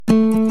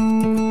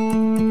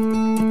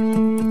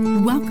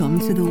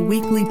Welcome to the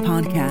weekly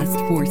podcast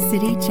for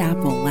City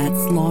Chapel at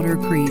Slaughter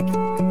Creek,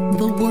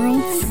 the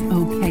world's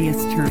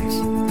okayest church,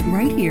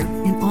 right here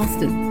in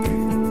Austin.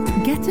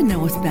 Get to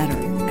know us better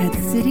at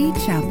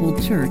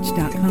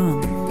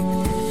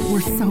citychapelchurch.com.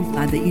 We're so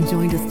glad that you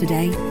joined us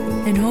today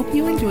and hope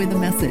you enjoy the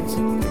message.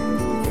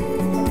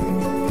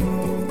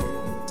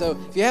 So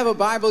if you have a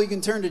Bible, you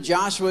can turn to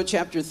Joshua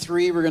chapter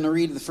 3. We're going to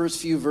read the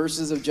first few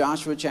verses of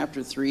Joshua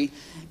chapter 3,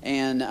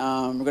 and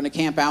we're going to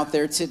camp out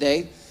there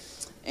today.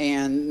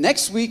 And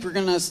next week, we're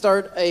going to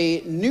start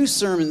a new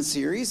sermon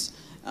series,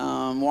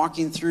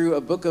 walking through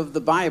a book of the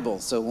Bible.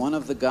 So one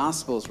of the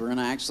Gospels. We're going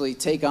to actually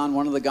take on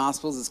one of the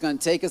Gospels. It's going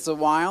to take us a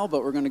while,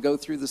 but we're going to go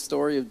through the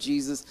story of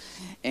Jesus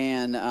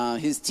and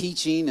his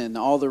teaching and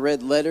all the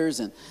red letters,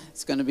 and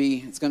it's going to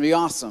be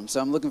awesome. So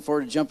I'm looking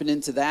forward to jumping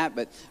into that.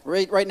 But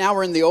right now,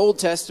 we're in the Old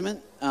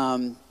Testament,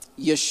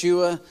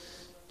 Yeshua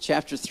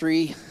chapter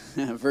 3,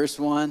 verse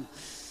 1.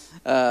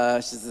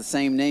 Which is the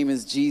same name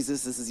as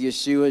Jesus. This is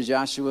Yeshua.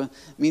 Joshua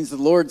means the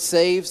Lord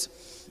saves.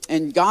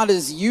 And God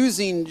is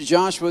using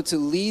Joshua to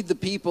lead the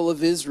people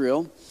of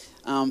Israel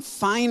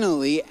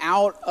finally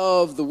out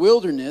of the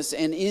wilderness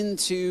and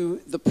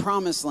into the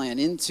promised land,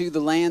 into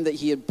the land that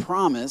he had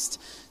promised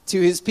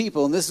to his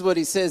people. And this is what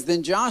he says.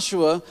 Then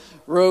Joshua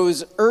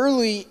rose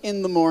early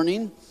in the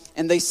morning,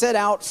 and they set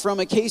out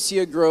from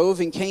Acacia Grove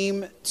and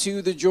came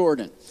to the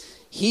Jordan,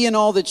 he and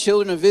all the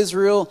children of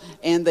Israel,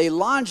 and they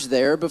lodged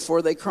there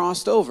before they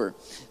crossed over.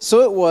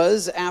 So it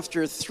was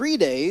after 3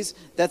 days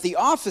that the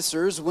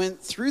officers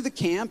went through the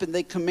camp, and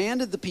they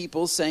commanded the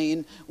people,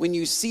 saying, when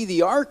you see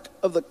the ark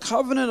of the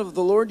covenant of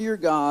the Lord your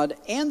God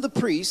and the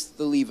priests,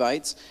 the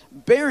Levites,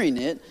 bearing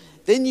it,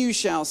 then you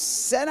shall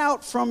set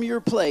out from your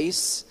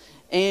place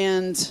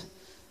and,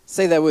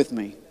 say that with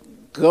me,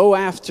 go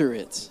after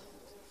it.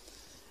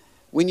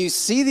 When you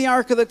see the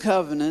ark of the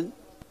covenant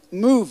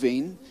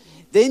moving,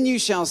 then you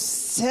shall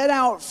set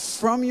out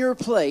from your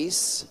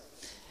place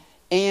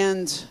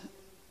and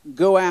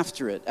go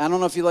after it. I don't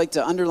know if you like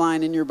to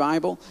underline in your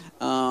Bible,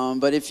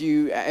 but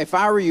if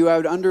I were you, I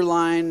would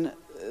underline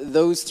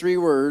those 3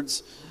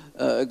 words,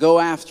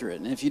 go after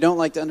it. And if you don't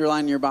like to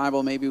underline in your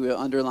Bible, maybe we'll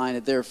underline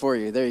it there for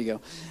you. There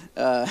you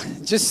go.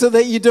 Just so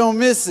that you don't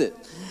miss it.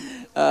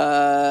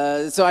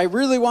 So I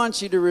really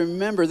want you to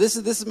remember, this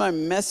is my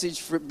message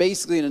for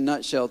basically in a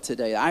nutshell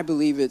today. I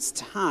believe it's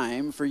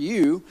time for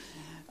you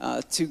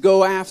to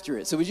go after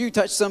it. So would you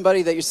touch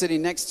somebody that you're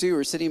sitting next to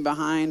or sitting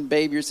behind?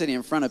 Babe, you're sitting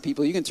in front of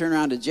people. You can turn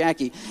around to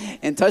Jackie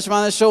and touch them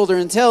on the shoulder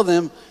and tell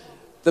them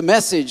the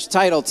message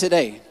title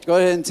today. Go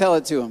ahead and tell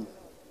it to them.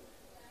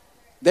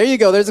 There you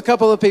go. There's a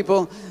couple of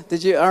people.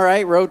 Did you? All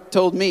right. Ro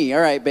told me. All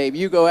right, babe.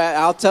 You go.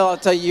 I'll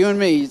tell you and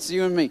me. It's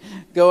you and me.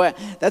 Go at.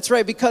 That's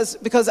right. Because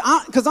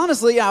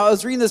honestly, I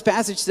was reading this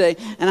passage today,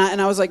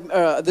 and I was like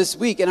this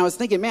week, and I was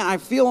thinking, man, I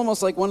feel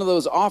almost like one of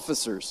those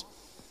officers.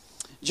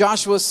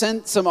 Joshua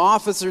sent some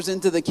officers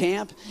into the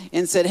camp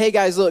and said, hey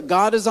guys, look,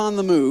 God is on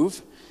the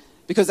move,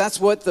 because that's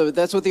what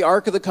the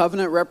Ark of the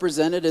Covenant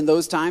represented in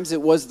those times.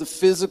 It was the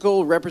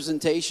physical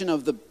representation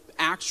of the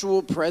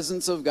actual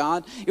presence of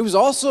God. It was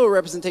also a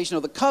representation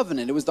of the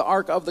covenant. It was the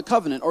Ark of the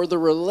Covenant, or the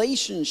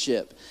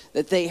relationship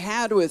that they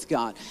had with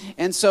God.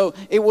 And so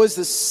it was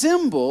the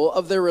symbol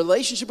of their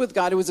relationship with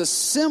God. It was a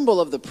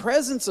symbol of the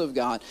presence of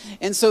God.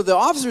 And so the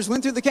officers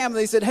went through the camp and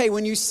they said, hey,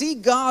 when you see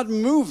God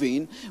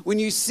moving, when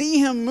you see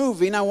him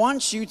moving, I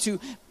want you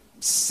to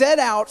set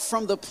out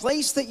from the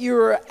place that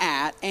you're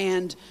at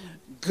and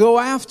go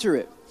after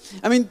it.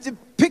 I mean,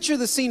 picture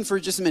the scene for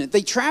just a minute.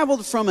 They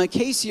traveled from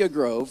Acacia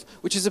Grove,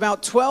 which is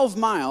about 12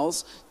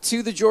 miles,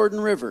 to the Jordan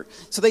River.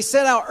 So they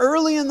set out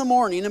early in the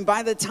morning, and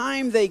by the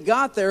time they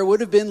got there, it would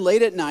have been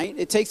late at night.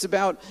 It takes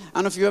about, I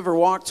don't know if you ever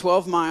walked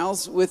 12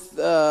 miles with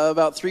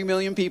about 3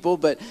 million people,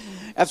 but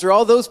after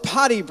all those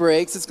potty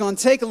breaks, it's going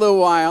to take a little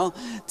while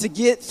to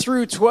get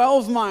through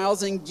 12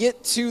 miles and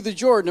get to the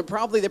Jordan.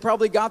 They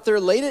probably got there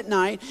late at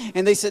night,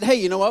 and they said, hey,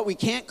 you know what? We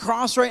can't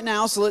cross right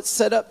now, so let's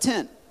set up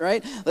tent.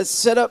 Right? Let's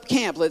set up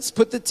camp. Let's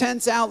put the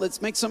tents out.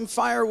 Let's make some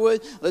firewood.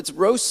 Let's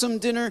roast some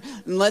dinner,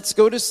 and let's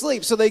go to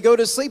sleep. So they go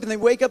to sleep, and they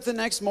wake up the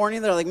next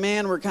morning. They're like,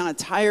 man, we're kind of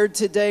tired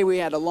today. We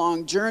had a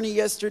long journey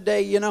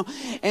yesterday,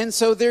 and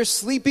so they're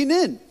sleeping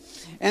in.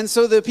 And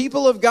so the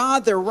people of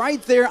God, they're right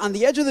there on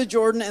the edge of the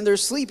Jordan, and they're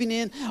sleeping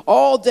in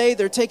all day.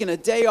 They're taking a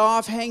day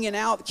off, hanging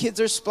out. The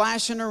kids are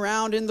splashing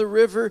around in the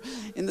river,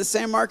 in the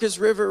San Marcos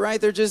River,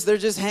 right? They're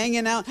just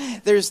hanging out.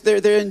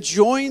 They're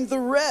enjoying the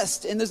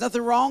rest, and there's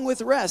nothing wrong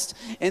with rest.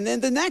 And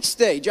then the next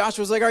day,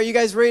 Joshua's like, are you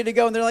guys ready to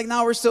go? And they're like,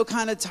 no, we're still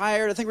kind of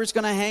tired. I think we're just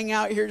going to hang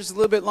out here just a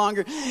little bit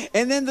longer.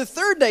 And then the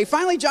third day,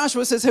 finally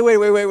Joshua says, hey,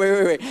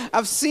 wait.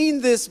 I've seen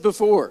this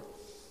before.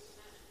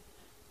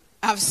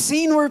 I've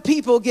seen where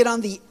people get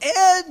on the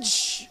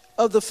edge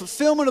of the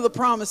fulfillment of the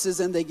promises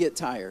and they get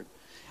tired.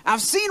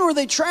 I've seen where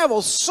they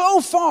travel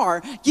so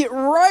far, get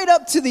right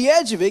up to the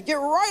edge of it, get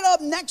right up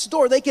next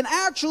door. They can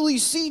actually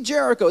see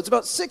Jericho. It's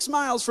about 6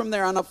 miles from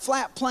there on a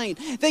flat plain.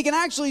 They can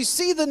actually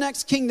see the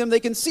next kingdom. They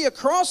can see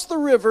across the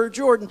river,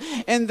 Jordan,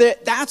 and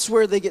that's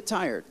where they get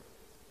tired.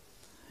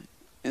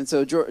 And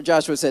so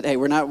Joshua said, hey,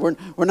 we're not going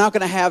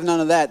to have none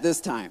of that this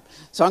time.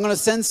 So I'm going to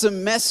send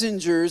some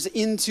messengers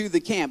into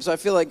the camp. So I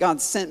feel like God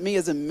sent me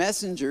as a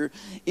messenger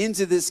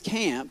into this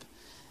camp.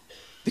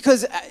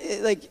 Because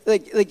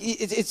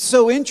it's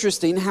so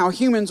interesting how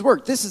humans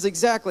work. This is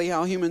exactly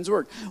how humans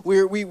work.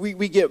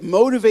 We get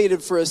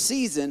motivated for a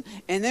season,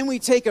 and then we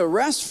take a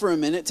rest for a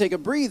minute, take a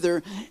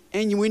breather,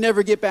 and we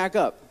never get back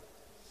up.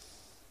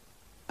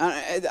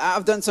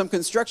 I've done some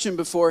construction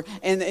before,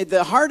 and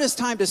the hardest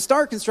time to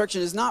start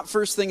construction is not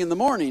first thing in the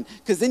morning,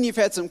 because then you've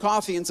had some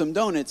coffee and some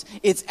donuts.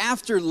 It's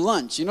after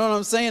lunch. You know what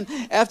I'm saying?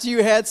 After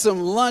you had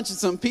some lunch and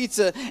some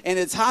pizza, and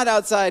it's hot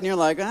outside, and you're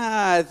like,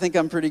 I think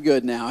I'm pretty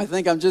good now. I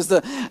think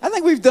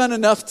we've done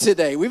enough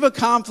today. We've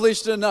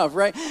accomplished enough,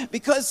 right?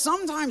 Because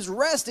sometimes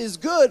rest is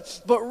good,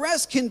 but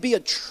rest can be a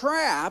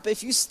trap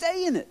if you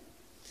stay in it.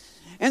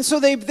 And so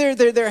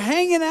they're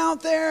hanging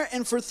out there,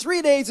 and for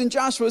 3 days, and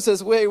Joshua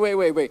says,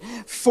 wait.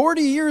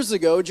 40 years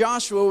ago,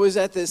 Joshua was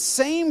at this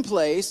same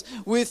place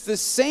with the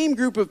same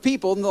group of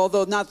people, and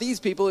although not these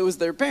people, it was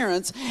their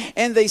parents,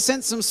 and they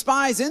sent some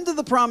spies into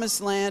the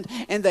promised land,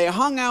 and they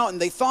hung out, and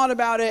they thought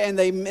about it, and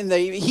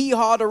they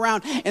hee-hawed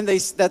around, and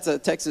that's a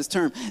Texas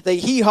term, they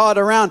hee-hawed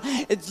around.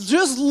 It's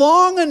just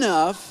long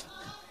enough.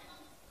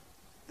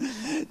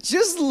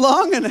 It's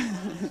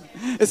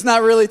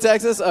not really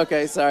Texas?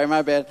 Okay, sorry,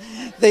 my bad.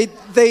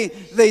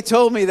 They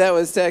told me that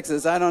was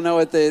Texas. I don't know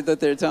what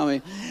they're telling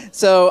me.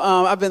 So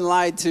I've been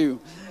lied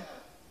to.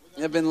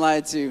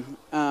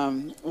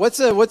 What's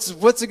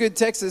a good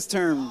Texas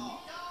term?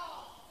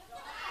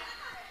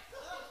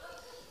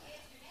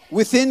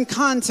 Within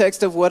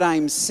context of what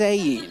I'm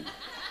saying.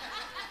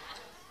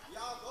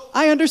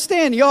 I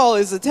understand y'all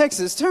is a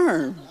Texas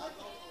term.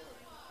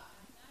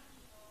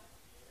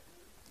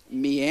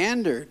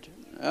 Meandered.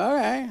 All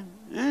right.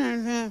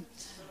 I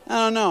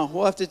don't know.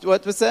 We'll have to.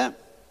 What's that?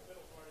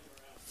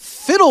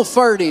 Fiddle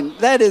farting.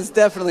 That is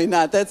definitely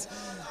not. That's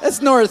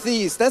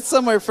Northeast. That's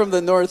somewhere from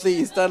the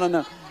Northeast. I don't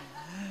know.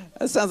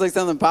 That sounds like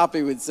something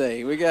Poppy would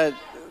say. We got.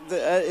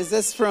 Is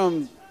this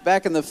from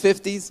back in the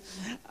 50s?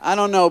 I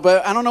don't know.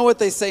 But I don't know what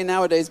they say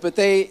nowadays. But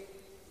they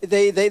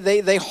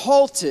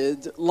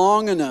halted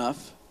long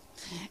enough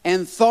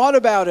and thought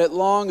about it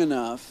long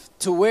enough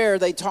to where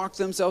they talked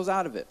themselves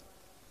out of it.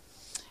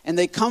 And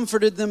they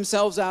comforted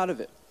themselves out of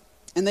it.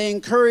 And they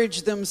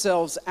encouraged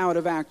themselves out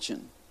of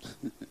action.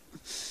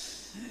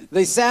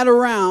 They sat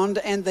around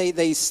and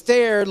they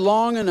stared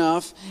long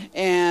enough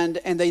and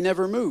they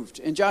never moved.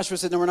 And Joshua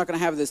said, no, we're not going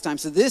to have it this time.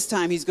 So this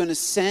time he's going to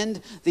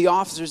send the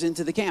officers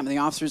into the camp. And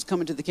the officers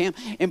come into the camp.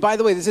 And by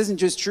the way, this isn't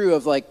just true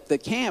of like the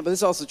camp, but this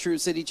is also true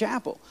of City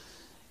Chapel.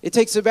 It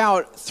takes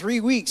about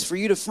 3 weeks for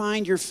you to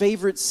find your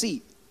favorite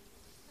seat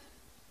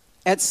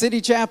at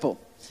City Chapel.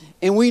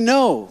 And we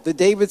know the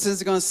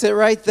Davidsons are going to sit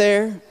right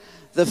there.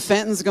 The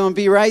Fenton's going to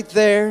be right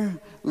there.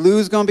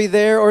 Lou's going to be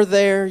there or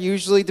there,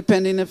 usually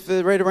depending if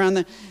right around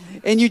there.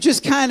 And you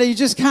just kind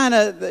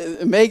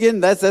of, Megan,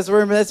 that's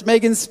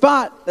Megan's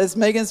spot. That's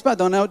Megan's spot.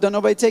 Don't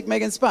nobody take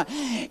Megan's spot.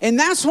 And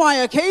that's why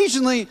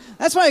occasionally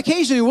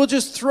we'll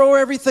just throw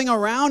everything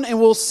around and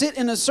we'll sit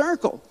in a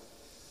circle.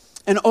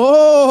 And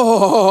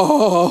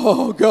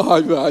oh,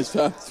 God,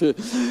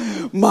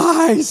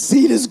 my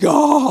seat is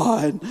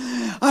gone.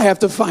 I have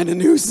to find a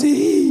new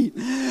seat.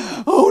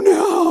 Oh,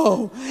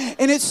 no.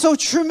 And it's so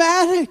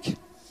traumatic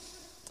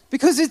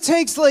because it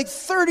takes like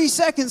 30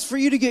 seconds for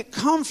you to get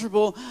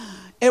comfortable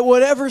at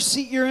whatever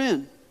seat you're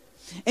in.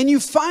 And you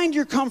find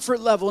your comfort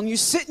level and you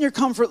sit in your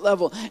comfort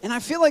level. And I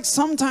feel like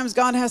sometimes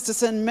God has to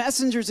send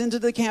messengers into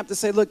the camp to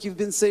say, look, you've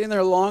been sitting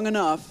there long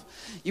enough.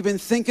 You've been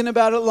thinking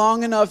about it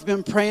long enough. You've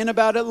been praying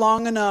about it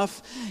long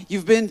enough.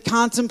 You've been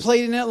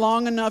contemplating it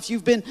long enough.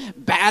 You've been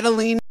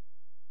battling.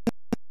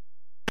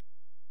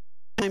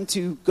 Time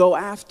to go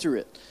after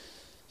it.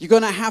 You're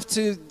going to have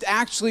to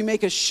actually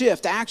make a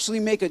shift,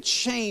 actually make a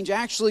change,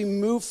 actually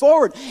move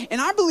forward.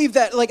 And I believe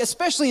that, like,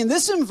 especially in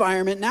this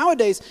environment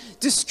nowadays,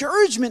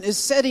 discouragement is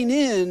setting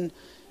in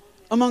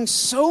among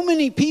so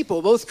many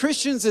people, both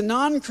Christians and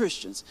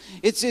non-Christians.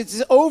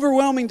 It's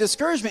overwhelming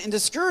discouragement, and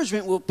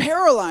discouragement will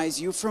paralyze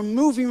you from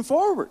moving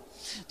forward.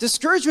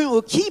 Discouragement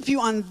will keep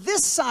you on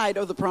this side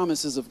of the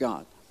promises of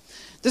God.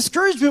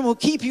 Discouragement will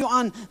keep you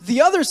on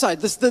the other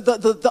side,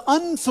 the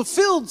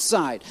unfulfilled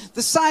side,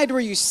 the side where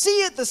you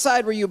see it, the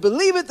side where you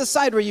believe it, the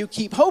side where you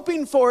keep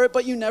hoping for it,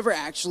 but you never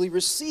actually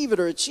receive it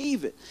or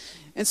achieve it.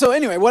 And so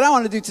anyway, what I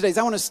want to do today is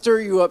I want to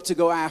stir you up to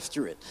go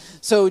after it.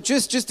 So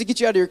just to get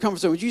you out of your comfort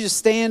zone, would you just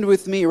stand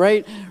with me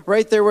right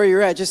there where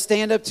you're at? Just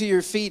stand up to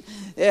your feet.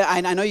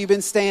 I know you've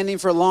been standing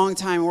for a long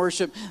time in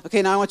worship.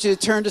 Okay, now I want you to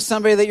turn to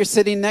somebody that you're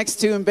sitting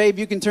next to. And babe,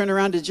 you can turn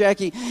around to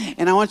Jackie.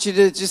 And I want you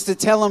to just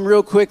tell them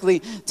real quickly,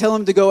 tell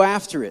them to go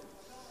after it.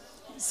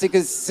 See,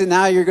 because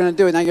now you're going to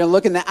do it. Now you're going to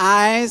look in the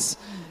eyes.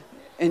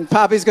 And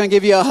Poppy's going to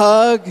give you a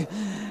hug.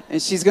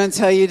 And she's going to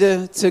tell you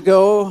to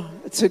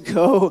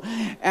go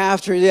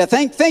after it. Yeah,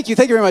 thank you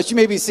very much. You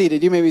may be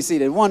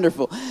seated.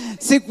 Wonderful.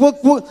 See,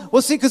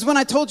 well, see, because when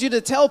I told you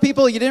to tell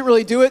people, you didn't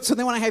really do it. So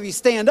then when I have you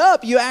stand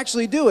up, you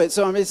actually do it.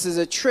 So this is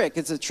a trick.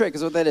 It's a trick,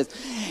 is what that is.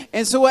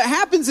 And so what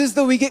happens is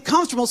that we get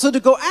comfortable. So to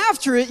go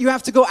after it, you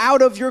have to go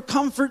out of your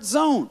comfort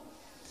zone.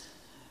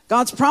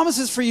 God's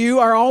promises for you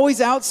are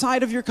always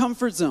outside of your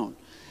comfort zone.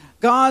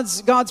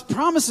 God's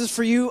promises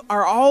for you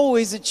are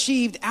always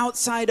achieved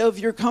outside of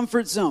your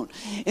comfort zone.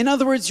 In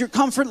other words, your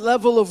comfort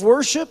level of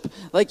worship,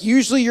 like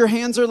usually your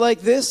hands are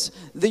like this,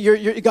 the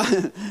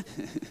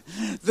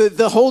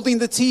holding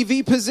the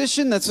TV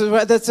position, that's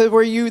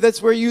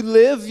where you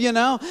live, you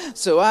know.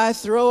 So I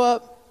throw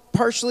up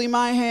partially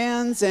my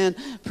hands and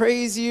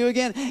praise you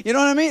again. You know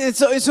what I mean? And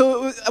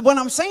so what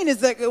I'm saying is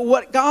that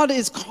what God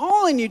is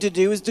calling you to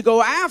do is to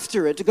go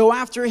after it, to go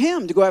after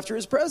Him, to go after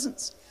His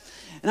presence.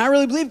 And I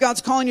really believe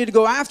God's calling you to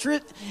go after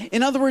it.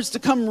 In other words, to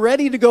come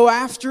ready to go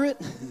after it.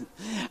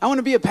 I want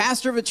to be a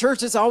pastor of a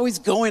church that's always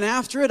going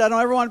after it. I don't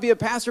ever want to be a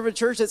pastor of a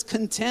church that's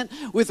content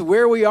with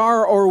where we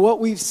are or what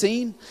we've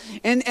seen.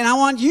 And I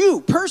want you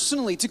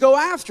personally to go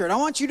after it. I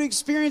want you to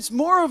experience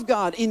more of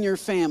God in your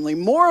family,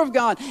 more of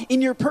God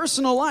in your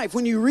personal life.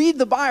 When you read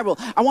the Bible,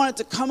 I want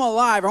it to come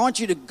alive. I want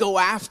you to go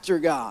after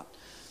God.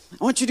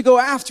 I want you to go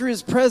after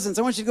His presence.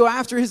 I want you to go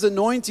after His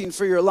anointing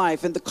for your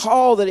life and the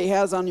call that He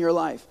has on your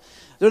life.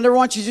 I don't ever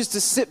want you just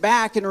to sit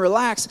back and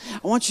relax.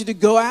 I want you to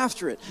go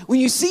after it. When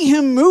you see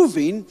Him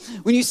moving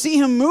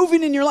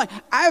in your life,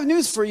 I have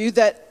news for you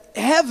that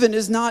heaven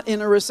is not in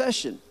a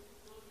recession.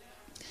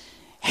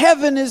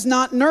 Heaven is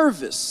not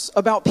nervous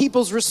about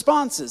people's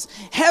responses.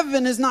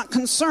 Heaven is not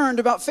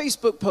concerned about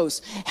Facebook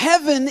posts.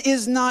 Heaven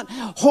is not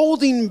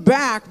holding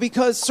back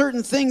because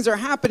certain things are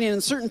happening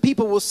and certain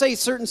people will say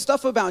certain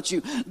stuff about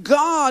you.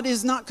 God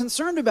is not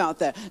concerned about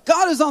that.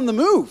 God is on the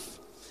move.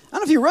 I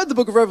don't know if you read the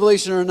book of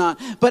Revelation or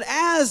not, but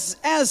as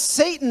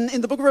Satan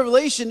in the book of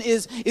Revelation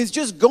is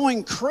just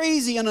going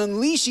crazy and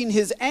unleashing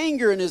his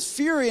anger and his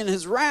fury and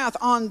his wrath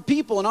on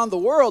people and on the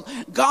world,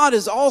 God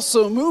is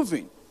also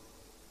moving.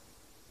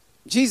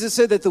 Jesus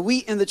said that the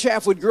wheat and the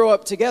chaff would grow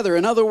up together.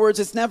 In other words,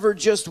 it's never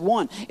just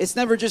one. It's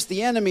never just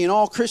the enemy, and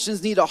all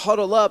Christians need to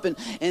huddle up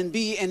and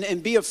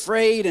be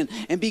afraid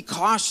and be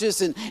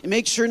cautious and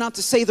make sure not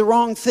to say the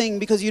wrong thing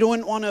because you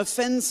don't want to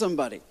offend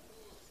somebody.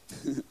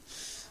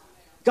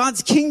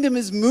 God's kingdom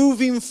is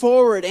moving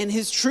forward and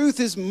His truth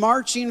is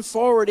marching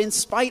forward in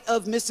spite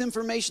of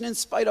misinformation, in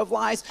spite of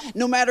lies.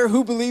 No matter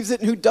who believes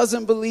it and who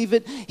doesn't believe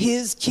it,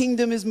 His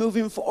kingdom is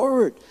moving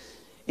forward.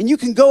 And you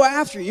can go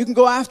after it. You can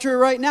go after it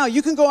right now.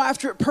 You can go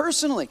after it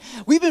personally.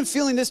 We've been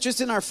feeling this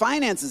just in our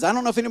finances. I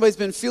don't know if anybody's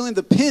been feeling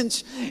the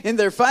pinch in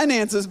their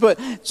finances, but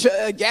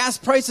gas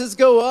prices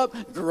go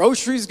up,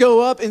 groceries go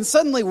up, and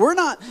suddenly we're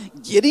not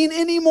getting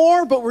any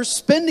more, but we're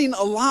spending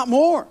a lot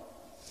more.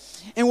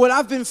 And what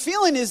I've been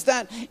feeling is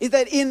that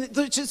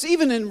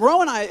even in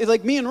Ro and I,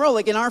 like me and Ro,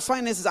 like in our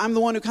finances, I'm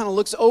the one who kind of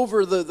looks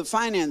over the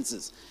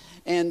finances.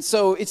 And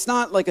so it's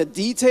not like a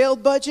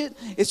detailed budget.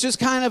 It's just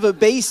kind of a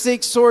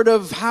basic sort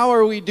of how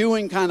are we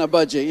doing kind of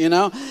budget, you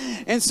know?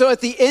 And so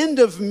at the end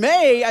of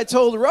May, I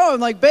told Ro,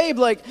 I'm like, babe,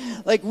 like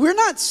we're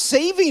not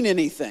saving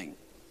anything.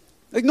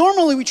 Like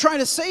normally we try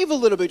to save a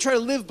little bit, we try to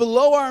live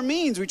below our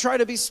means, we try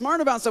to be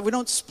smart about stuff, we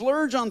don't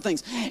splurge on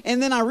things.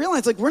 And then I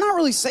realized like we're not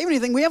really saving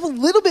anything. We have a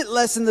little bit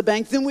less in the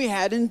bank than we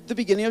had in the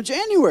beginning of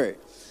January.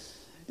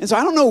 And so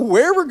I don't know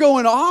where we're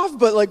going off,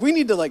 but like we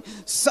need to like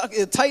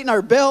tighten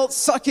our belt,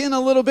 suck in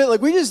a little bit.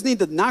 Like we just need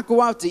to not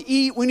go out to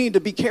eat. We need to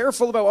be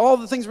careful about all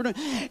the things we're doing.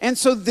 And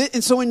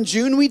so in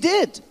June we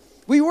did.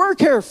 We were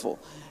careful.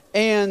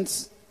 And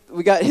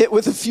we got hit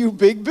with a few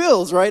big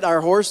bills, right? Our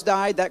horse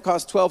died. That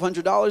cost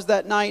 $1,200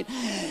 that night.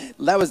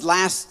 That was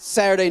last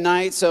Saturday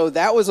night, so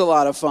that was a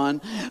lot of fun.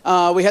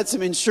 We had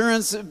some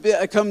insurance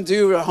come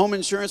due, home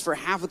insurance for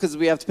half because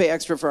we have to pay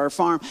extra for our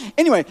farm.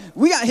 Anyway,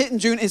 we got hit in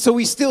June, and so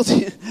we still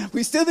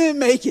didn't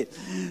make it.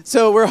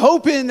 So we're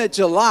hoping that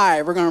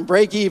July we're going to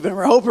break even.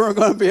 We're hoping we're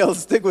going to be able to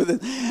stick with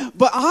it.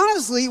 But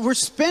honestly, we're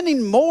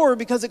spending more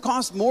because it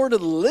costs more to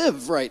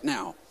live right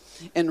now.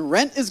 And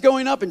rent is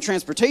going up and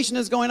transportation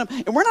is going up.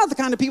 And we're not the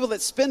kind of people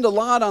that spend a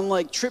lot on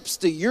like trips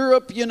to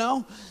Europe, you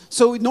know.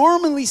 So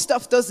normally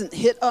stuff doesn't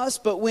hit us,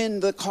 but when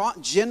the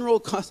general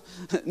cost,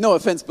 no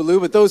offense,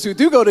 Baloo, but those who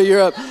do go to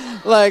Europe,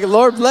 like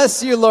Lord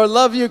bless you, Lord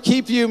love you,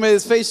 keep you, may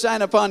His face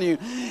shine upon you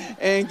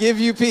and give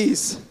you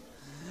peace.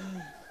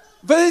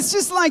 But it's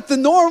just like the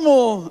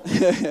normal,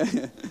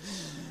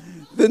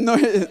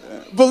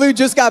 Baloo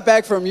just got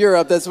back from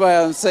Europe. That's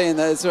why I'm saying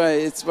that.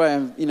 It's why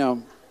I'm, you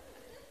know.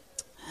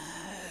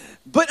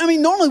 But, I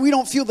mean, normally we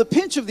don't feel the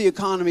pinch of the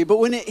economy, but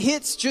when it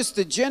hits just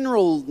the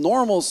general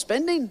normal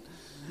spending,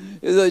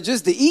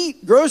 just to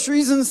eat,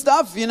 groceries and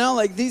stuff, you know,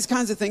 like these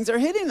kinds of things are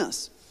hitting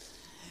us.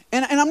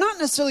 And I'm not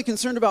necessarily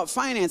concerned about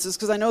finances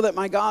because I know that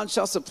my God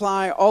shall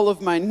supply all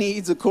of my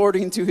needs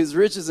according to His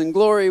riches and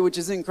glory, which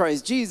is in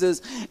Christ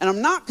Jesus. And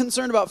I'm not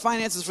concerned about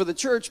finances for the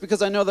church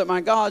because I know that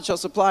my God shall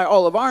supply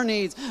all of our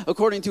needs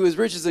according to His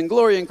riches and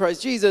glory in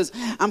Christ Jesus.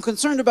 I'm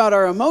concerned about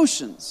our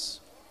emotions.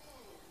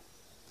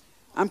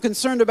 I'm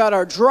concerned about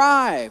our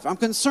drive. I'm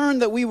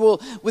concerned that we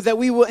will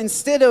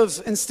instead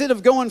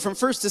of going from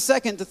first to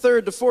second to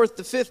third to fourth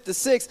to fifth to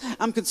sixth,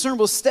 I'm concerned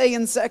we'll stay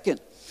in second.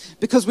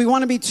 Because we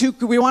want to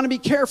be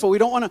careful. We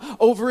don't want to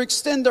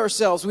overextend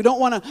ourselves. We don't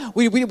want to,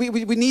 we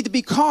need to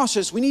be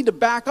cautious. We need to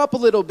back up a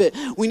little bit.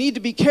 We need to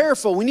be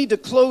careful. We need to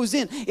close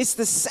in. It's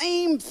the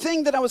same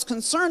thing that I was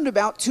concerned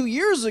about 2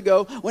 years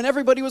ago when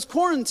everybody was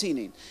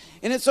quarantining.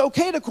 And it's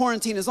okay to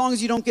quarantine as long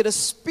as you don't get a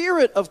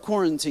spirit of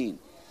quarantine.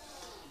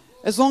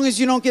 As long as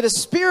you don't get a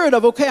spirit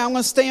of, okay, I'm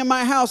going to stay in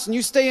my house and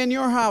you stay in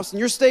your house and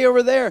you stay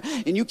over there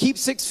and you keep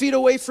 6 feet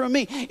away from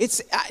me.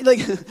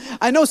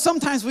 I know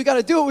sometimes we got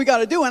to do what we got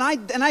to do, and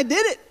I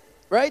did it,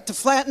 right, to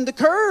flatten the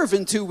curve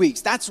in 2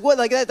 weeks. That's what,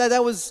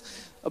 that was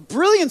a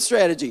brilliant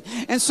strategy.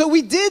 And so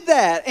we did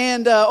that,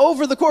 and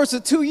over the course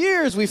of 2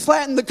 years, we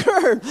flattened the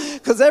curve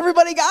because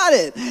everybody got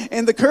it,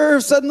 and the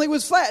curve suddenly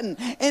was flattened.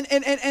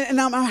 And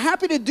I'm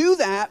happy to do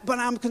that, but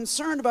I'm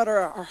concerned about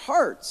our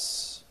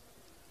hearts.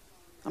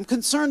 I'm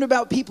concerned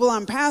about people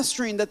I'm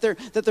pastoring,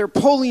 that they're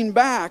pulling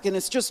back, and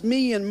it's just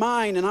me and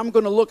mine, and I'm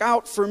going to look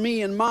out for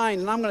me and mine,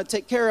 and I'm going to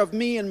take care of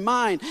me and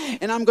mine,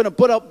 and I'm going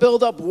to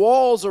build up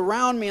walls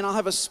around me, and I'll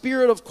have a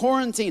spirit of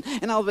quarantine,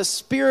 and I'll have a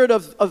spirit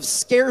of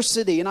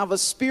scarcity, and I'll have a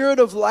spirit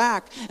of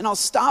lack, and I'll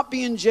stop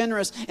being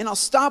generous, and I'll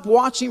stop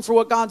watching for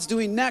what God's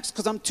doing next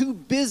because I'm too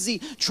busy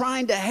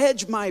trying to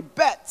hedge my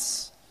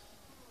bets.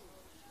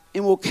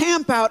 And we'll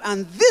camp out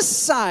on this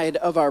side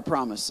of our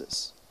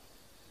promises.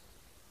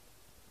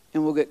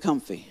 And we'll get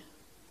comfy.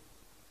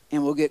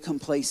 And we'll get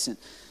complacent.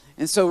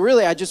 And so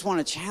really, I just want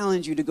to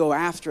challenge you to go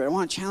after it. I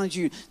want to challenge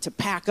you to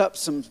pack up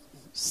some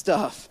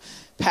stuff.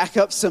 Pack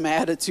up some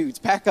attitudes.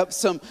 Pack up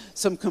some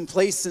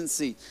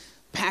complacency.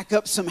 Pack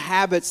up some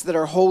habits that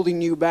are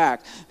holding you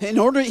back.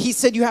 He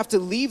said you have to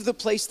leave the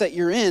place that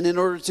you're in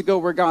order to go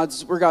where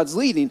God's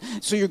leading.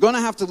 So you're going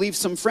to have to leave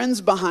some friends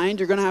behind.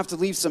 You're going to have to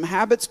leave some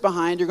habits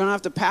behind. You're going to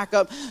have to pack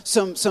up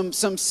some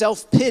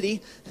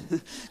self-pity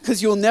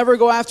because you'll never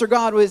go after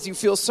God as you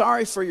feel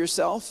sorry for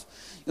yourself.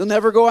 You'll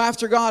never go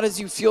after God as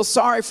you feel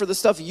sorry for the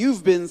stuff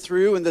you've been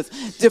through and the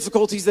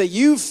difficulties that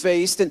you've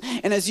faced. And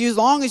as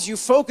long as you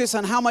focus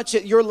on how much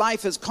your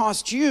life has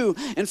cost you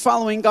and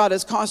following God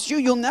has cost you,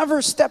 you'll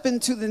never step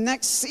into the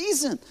next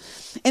season.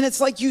 And it's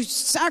like you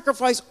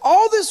sacrifice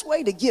all this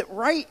way to get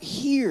right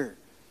here.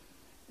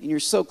 And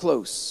you're so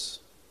close.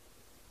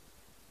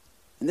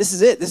 And this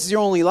is it. This is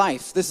your only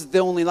life. This is the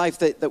only life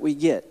that we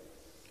get.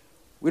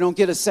 We don't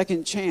get a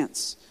second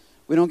chance.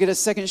 We don't get a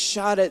second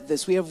shot at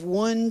this. We have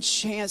one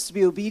chance to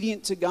be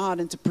obedient to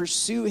God and to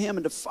pursue Him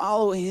and to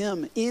follow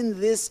Him in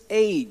this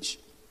age.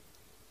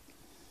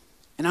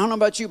 And I don't know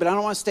about you, but I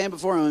don't want to stand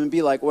before Him and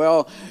be like,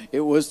 well,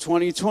 it was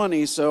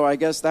 2020, so I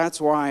guess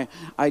that's why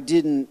I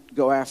didn't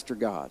go after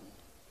God.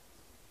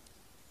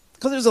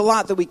 Because there's a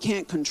lot that we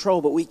can't control,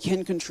 but we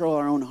can control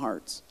our own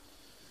hearts.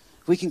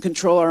 We can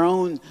control our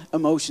own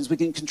emotions. We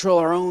can control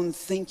our own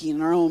thinking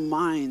and our own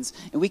minds.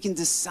 And we can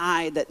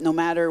decide that no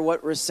matter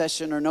what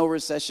recession or no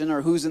recession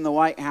or who's in the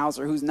White House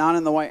or who's not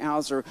in the White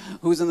House or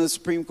who's in the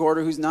Supreme Court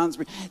or who's not in the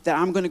Supreme, that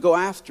I'm going to go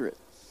after it.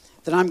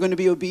 That I'm going to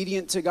be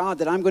obedient to God,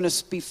 that I'm going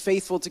to be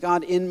faithful to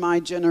God in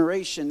my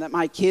generation, that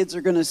my kids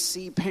are going to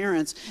see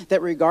parents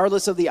that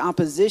regardless of the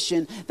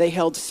opposition, they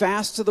held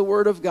fast to the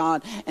Word of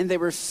God and they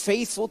were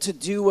faithful to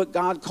do what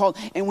God called.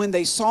 And when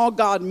they saw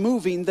God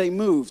moving, they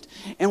moved.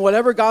 And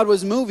whatever God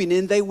was moving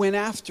in, they went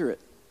after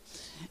it.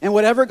 And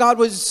whatever God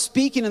was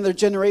speaking in their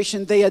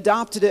generation, they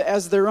adopted it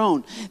as their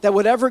own. That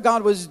whatever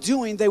God was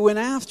doing, they went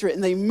after it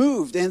and they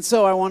moved. And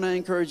so I want to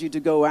encourage you to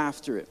go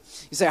after it.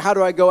 You say, how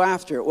do I go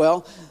after it?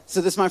 Well,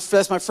 so that's my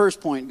first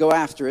point, go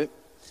after it.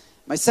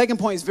 My second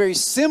point is very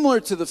similar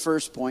to the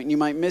first point, and you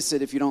might miss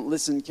it if you don't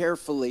listen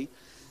carefully.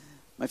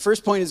 My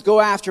first point is go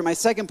after. My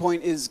second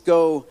point is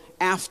go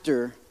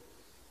after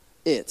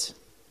it.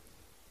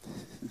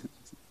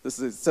 This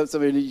is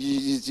somebody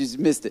you just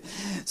missed it.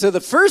 So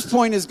the first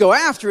point is go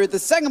after it. The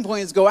second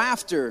point is go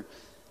after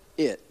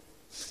it.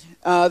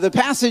 The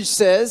passage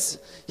says,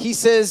 he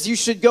says you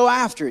should go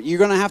after it. You're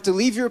going to have to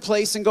leave your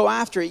place and go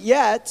after it.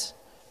 Yet,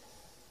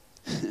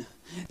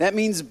 that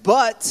means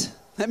but.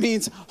 That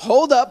means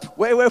hold up.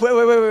 Wait.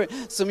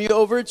 Some of you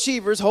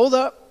overachievers, hold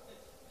up.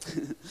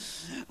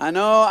 I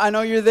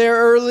know you're there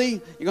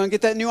early. You're going to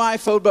get that new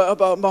iPhone,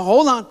 but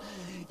hold on.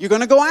 You're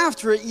going to go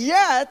after it,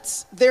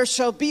 yet there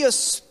shall be a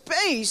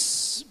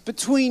space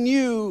between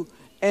you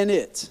and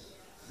it.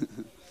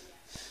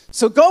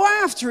 So go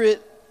after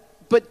it,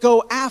 but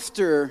go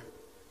after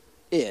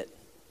it.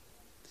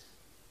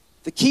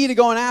 The key to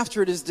going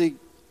after it is to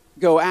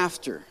go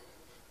after.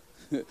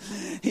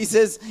 He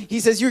says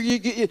you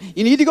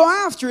need to go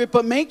after it,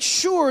 but make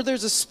sure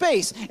there's a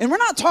space. And we're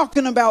not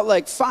talking about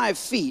like 5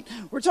 feet.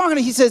 We're talking,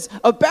 he says,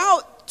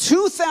 about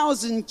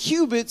 2,000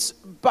 cubits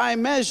by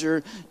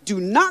measure. Do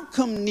not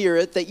come near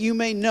it, that you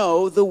may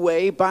know the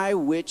way by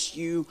which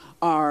you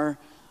are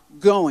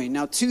going.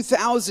 Now,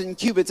 2,000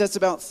 cubits, that's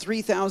about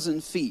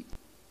 3,000 feet.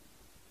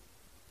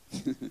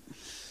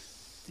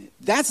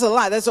 That's a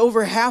lot. That's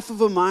over half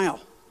of a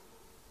mile.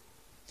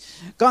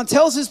 God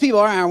tells his people,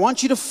 all right, I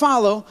want you to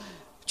follow.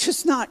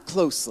 just not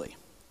closely.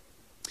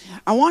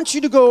 I want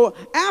you to go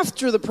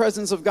after the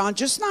presence of God,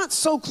 just not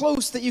so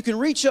close that you can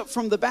reach up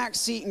from the back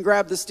seat and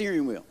grab the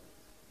steering wheel.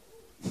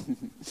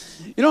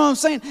 You know what I'm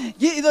saying?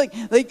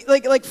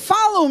 Like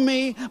follow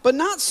me, but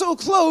not so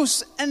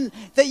close and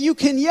that you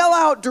can yell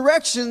out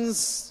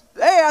directions.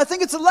 Hey, I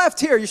think it's a left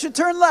here. You should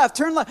turn left,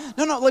 turn left.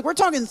 No, like we're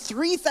talking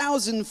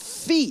 3,000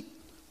 feet.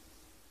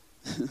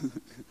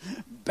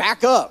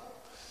 Back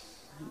up.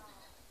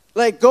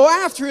 Like go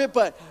after it,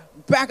 but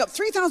back up.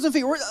 3,000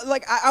 feet.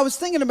 I was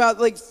thinking about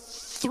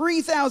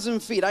 3,000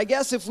 feet. I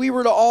guess if we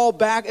were to all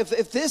back,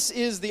 if this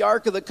is the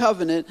Ark of the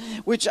Covenant,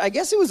 which I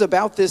guess it was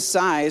about this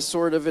size,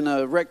 sort of in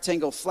a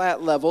rectangle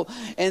flat level,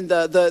 and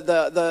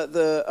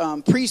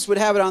the priest would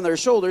have it on their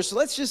shoulders. So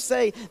let's just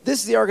say this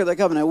is the Ark of the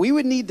Covenant.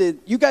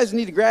 You guys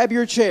need to grab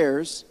your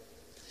chairs,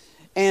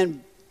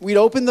 and we'd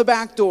open the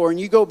back door, and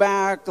you go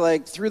back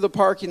through the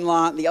parking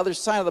lot, the other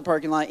side of the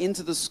parking lot,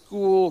 into the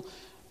school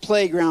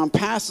playground,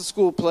 past the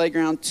school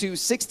playground to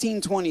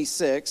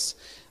 1626.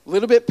 A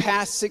little bit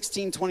past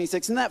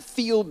 1626, and that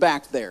field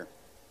back there.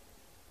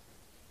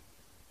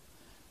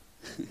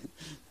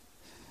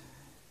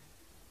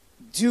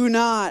 Do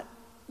not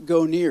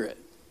go near it.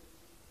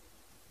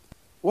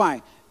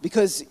 Why?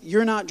 Because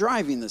you're not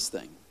driving this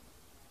thing.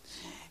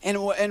 And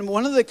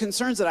one of the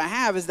concerns that I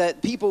have is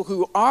that people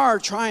who are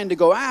trying to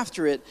go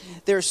after it,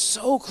 they're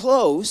so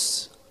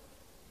close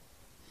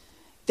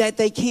that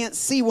they can't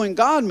see when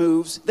God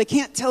moves. They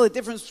can't tell the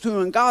difference between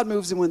when God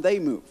moves and when they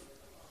move.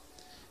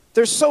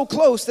 They're so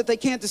close that they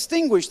can't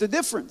distinguish the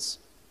difference.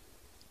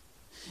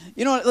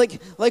 You know,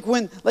 like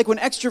when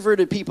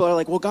extroverted people are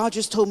like, well, God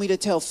just told me to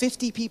tell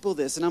 50 people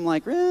this. And I'm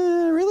like,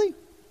 really?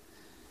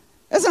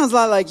 That sounds a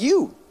lot like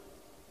you.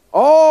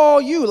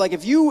 All you.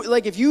 If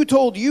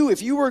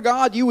you were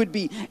God, you would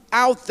be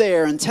out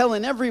there and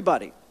telling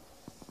everybody.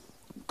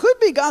 Could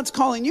be God's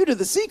calling you to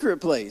the secret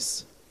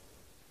place.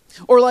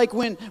 Or like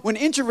when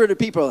introverted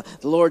people are,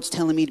 the Lord's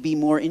telling me to be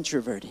more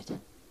introverted.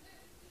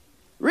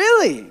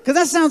 Really? Because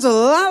that sounds a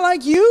lot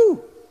like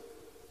you.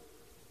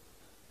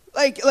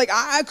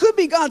 I could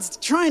be God's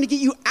trying to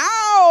get you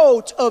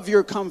out of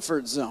your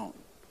comfort zone.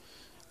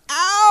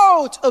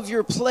 Out of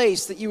your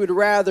place that you would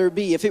rather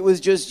be if it was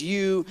just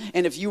you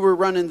and if you were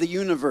running the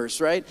universe,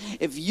 right?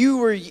 If you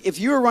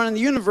were running the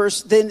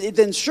universe,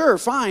 then sure,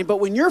 fine. But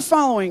when you're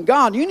following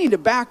God, you need to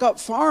back up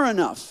far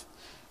enough.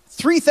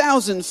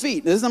 3,000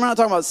 feet. I'm not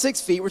talking about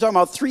 6 feet. We're talking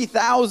about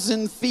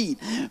 3,000 feet.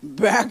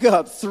 Back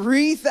up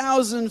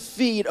 3,000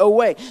 feet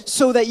away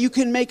so that you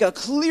can make a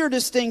clear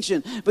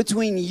distinction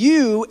between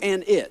you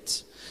and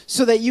it.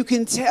 So that you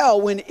can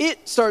tell when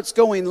it starts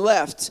going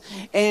left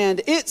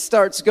and it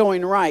starts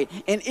going right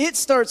and it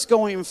starts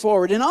going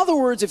forward. In other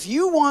words, if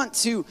you want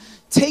to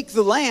take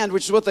the land,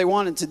 which is what they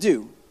wanted to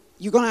do,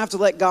 you're going to have to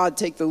let God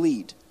take the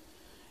lead.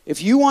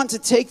 If you want to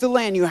take the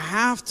land, you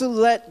have to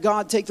let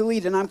God take the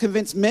lead. And I'm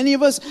convinced many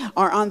of us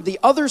are on the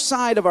other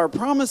side of our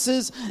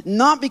promises,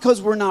 not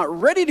because we're not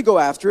ready to go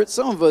after it.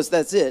 Some of us,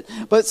 that's it.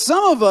 But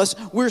some of us,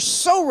 we're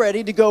so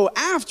ready to go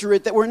after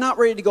it that we're not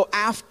ready to go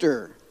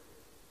after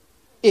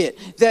it.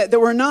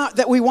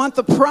 That we want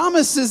the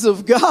promises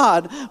of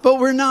God, but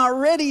we're not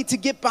ready to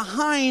get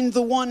behind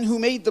the one who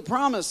made the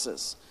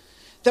promises.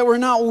 That we're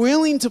not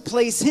willing to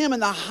place him in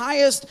the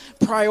highest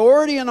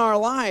priority in our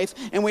life,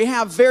 and we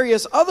have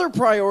various other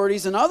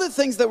priorities and other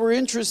things that we're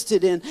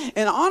interested in.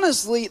 And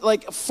honestly,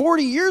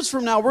 40 years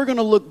from now, we're going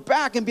to look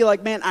back and be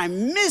like, man, I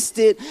missed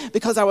it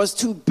because I was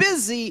too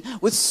busy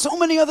with so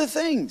many other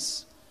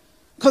things.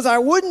 Because I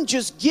wouldn't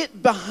just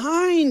get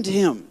behind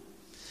him.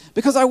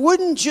 Because I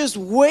wouldn't just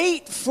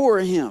wait for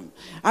him.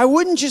 I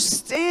wouldn't just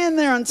stand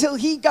there until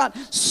he got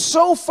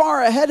so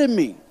far ahead of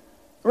me.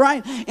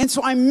 Right? And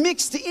so I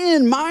mixed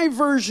in my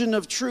version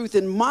of truth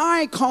and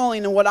my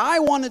calling and what I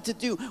wanted to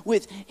do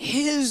with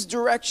his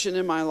direction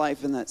in my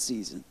life in that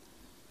season.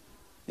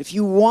 If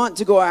you want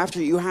to go after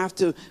it, you have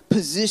to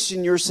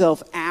position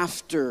yourself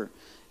after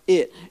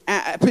it.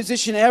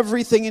 Position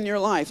everything in your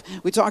life.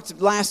 We talked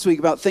last week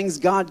about things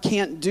God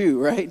can't do,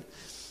 right?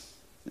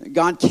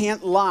 God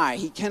can't lie.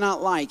 He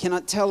cannot lie. He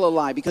cannot tell a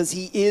lie because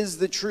he is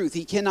the truth.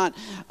 He cannot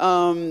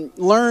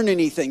learn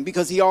anything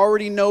because he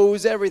already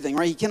knows everything,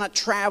 right? He cannot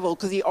travel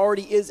because he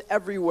already is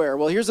everywhere.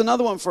 Well, here's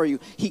another one for you.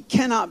 He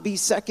cannot be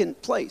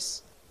second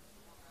place.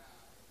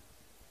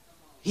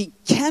 He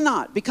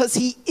cannot because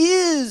he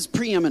is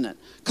preeminent.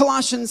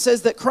 Colossians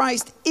says that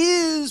Christ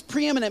is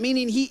preeminent,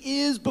 meaning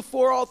he is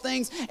before all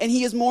things and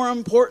he is more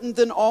important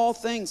than all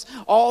things.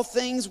 All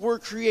things were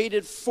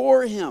created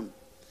for him.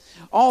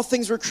 All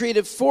things were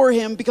created for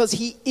him because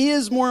he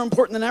is more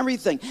important than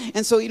everything.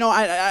 And so,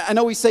 I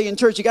know we say in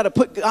church, you got to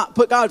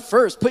put God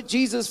first, put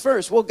Jesus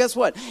first. Well, guess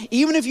what?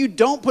 Even if you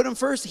don't put him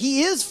first,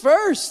 he is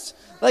first.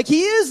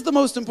 He is the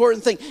most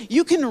important thing.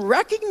 You can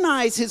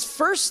recognize his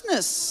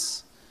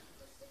firstness.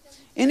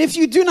 And if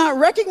you do not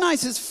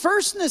recognize his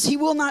firstness, he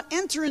will not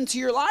enter into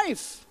your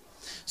life.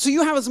 So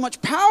you have as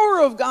much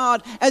power of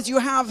God as you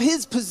have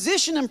his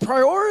position and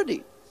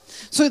priority.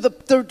 So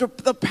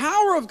the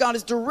power of God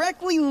is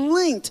directly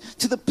linked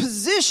to the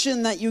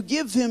position that you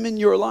give him in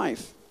your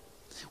life.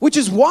 Which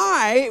is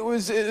why it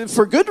was,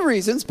 for good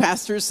reasons,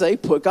 pastors say,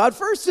 put God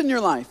first in your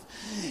life.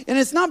 And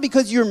it's not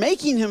because you're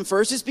making him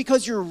first, it's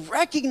because you're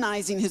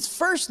recognizing his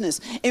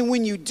firstness. And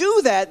when you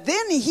do that,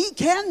 then he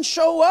can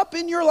show up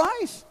in your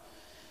life.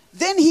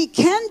 Then he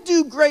can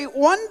do great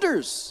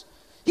wonders.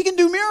 He can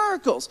do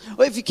miracles.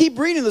 Well, if you keep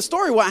reading the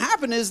story, what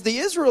happened is the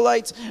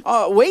Israelites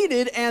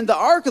waited, and the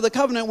Ark of the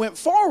Covenant went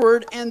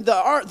forward, and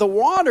the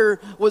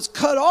water was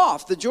cut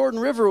off. The Jordan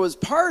River was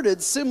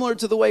parted, similar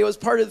to the way it was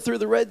parted through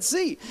the Red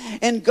Sea.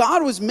 And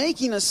God was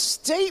making a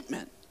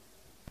statement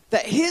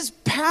that his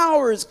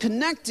power is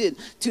connected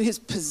to his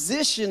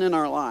position in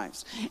our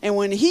lives. And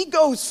when he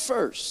goes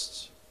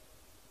first,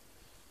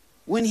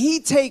 when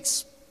he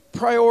takes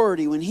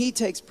priority, when he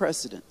takes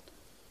precedent,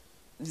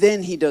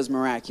 then he does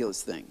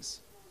miraculous things.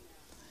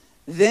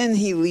 Then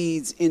he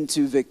leads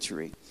into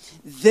victory.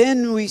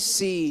 Then we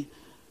see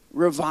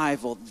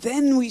revival.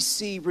 Then we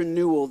see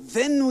renewal.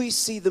 Then we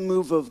see the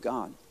move of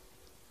God.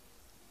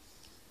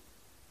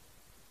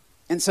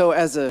 And so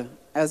as a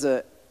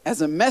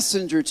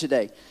messenger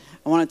today,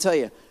 I want to tell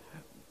you,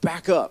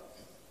 back up.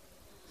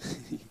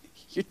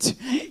 You're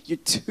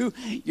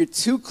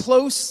too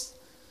close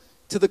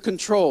to the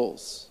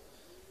controls.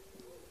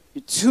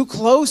 You're too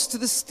close to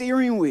the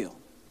steering wheel.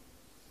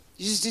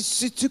 You're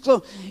just too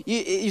close.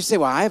 You say,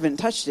 well, I haven't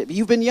touched it. But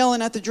you've been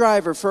yelling at the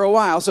driver for a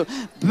while, so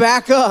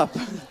back up.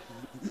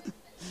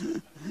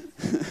 You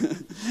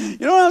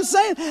know what I'm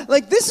saying?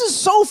 Like, this is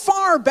so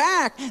far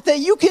back that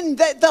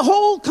that the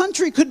whole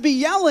country could be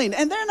yelling,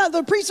 and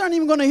the priests aren't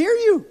even going to hear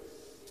you.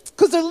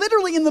 Because they're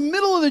literally in the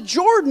middle of the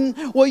Jordan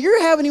while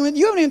you haven't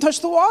even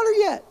touched the water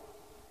yet.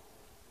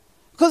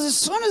 Because as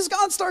soon as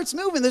God starts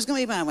moving, there's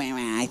going to be, I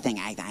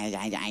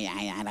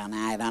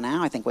don't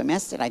know. I think we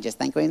missed it. I just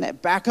think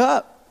back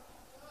up.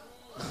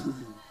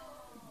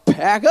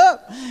 Back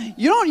up.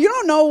 You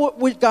don't know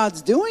what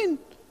God's doing.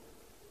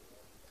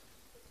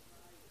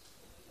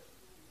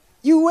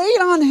 You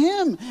wait on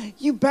him.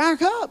 You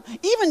back up.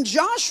 Even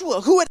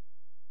Joshua, who had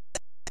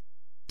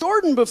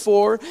Jordan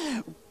before,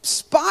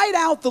 spied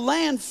out the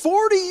land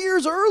 40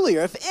 years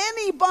earlier. If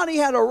anybody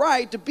had a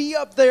right to be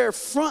up there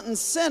front and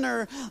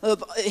center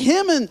of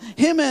him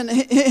and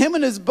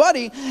his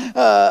buddy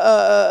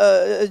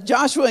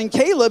Joshua and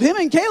Caleb, him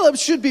and Caleb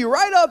should be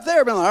right up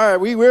there. Being like, all right,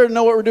 we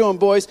know what we're doing,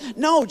 boys.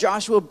 No,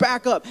 Joshua,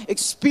 back up.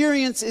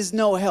 Experience is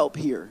no help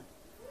here.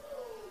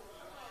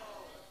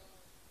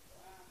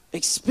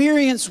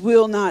 Experience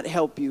will not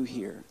help you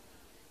here.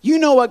 You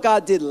know what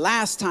God did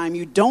last time.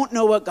 You don't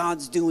know what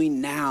God's doing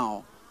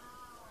now.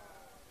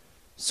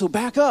 So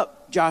back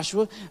up,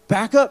 Joshua.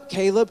 Back up,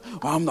 Caleb.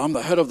 I'm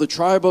the head of the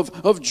tribe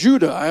of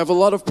Judah. I have a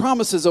lot of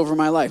promises over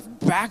my life.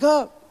 Back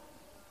up.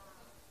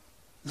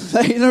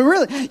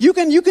 Really, you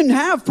can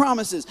have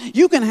promises.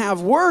 You can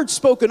have words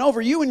spoken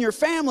over you and your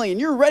family, and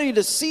you're ready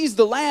to seize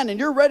the land, and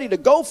you're ready to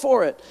go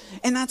for it.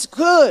 And that's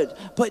good.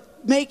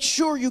 But make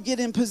sure you get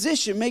in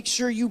position. Make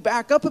sure you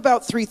back up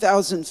about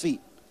 3,000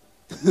 feet.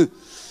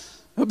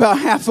 About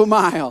half a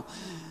mile.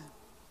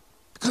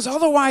 Because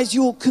otherwise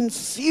you'll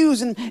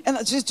confuse, and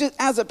just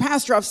as a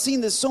pastor, I've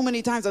seen this so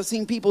many times. I've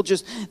seen people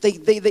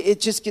it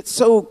just gets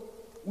so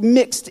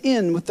mixed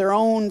in with their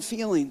own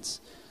feelings.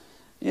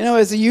 You know,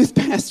 as a youth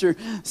pastor,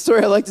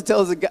 story I like to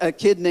tell is a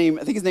kid named,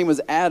 I think his name was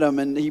Adam,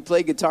 and he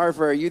played guitar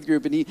for our youth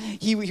group, and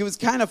he was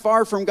kind of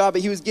far from God,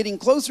 but he was getting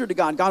closer to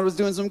God. God was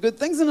doing some good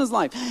things in his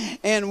life.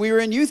 And we were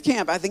in youth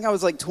camp. I think I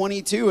was like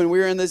 22, and we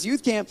were in this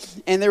youth camp,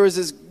 and there was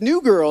this new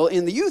girl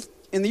in the youth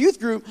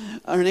group.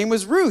 Her name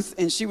was Ruth,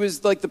 and she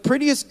was like the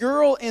prettiest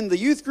girl in the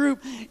youth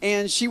group,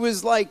 and she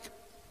was like,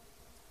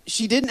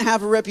 she didn't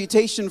have a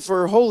reputation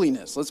for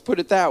holiness, let's put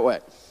it that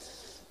way.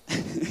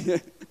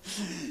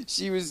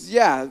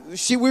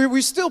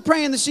 We're still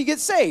praying that she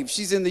gets saved.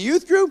 She's in the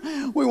youth group.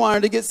 We want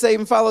her to get saved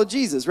and follow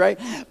Jesus, right?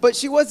 But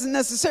she wasn't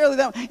necessarily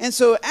that. And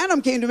so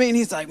Adam came to me, and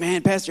he's like,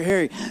 man, Pastor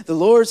Harry, the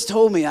Lord's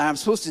told me I'm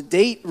supposed to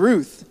date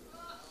Ruth.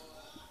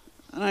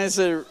 And I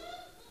said,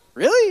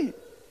 really?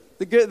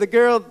 The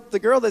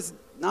girl that's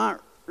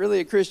not really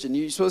a Christian,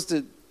 you're supposed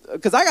to,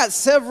 because I got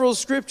several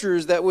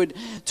scriptures that would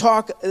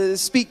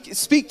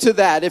speak to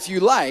that, if you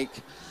like,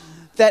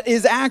 that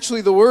is actually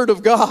the word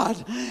of God.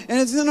 And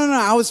it's, no,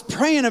 I was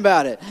praying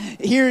about it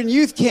here in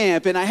youth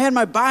camp, and I had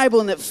my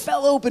Bible, and it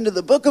fell open to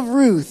the book of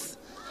Ruth.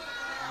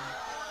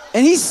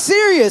 And he's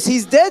serious.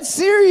 He's dead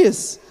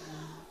serious.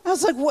 I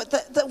was like, what?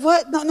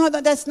 What? No,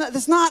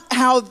 that's not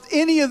how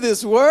any of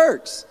this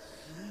works.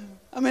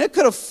 I mean, it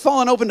could have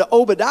fallen open to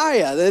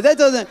Obadiah. That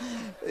doesn't,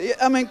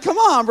 I mean, come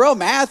on, bro.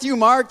 Matthew,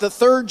 Mark, the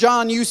 3rd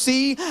John you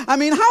see. I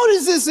mean, how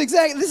does this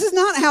this is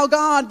not how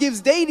God gives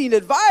dating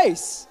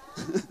advice.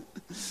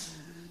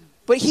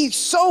 But he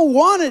so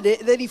wanted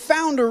it that he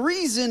found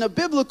a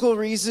biblical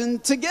reason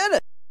to get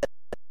it.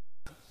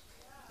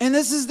 And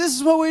this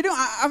is what we do.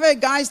 I've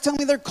had guys tell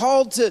me they're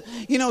called to,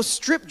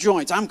 strip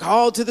joints. I'm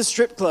called to the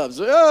strip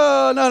clubs.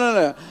 Oh,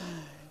 no.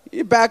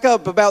 You back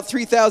up about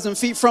 3,000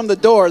 feet from the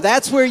door.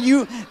 That's where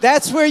you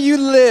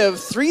live,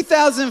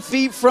 3,000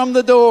 feet from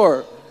the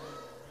door.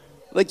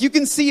 Like, you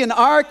can see an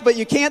arc, but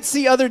you can't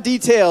see other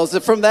details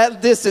from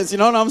that distance. You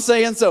know what I'm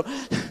saying? So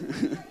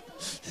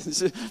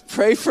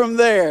Pray from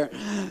there.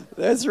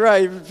 That's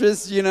right.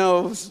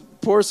 Just,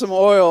 pour some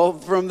oil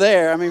from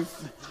there. I mean,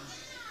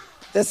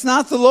 that's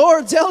not the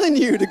Lord telling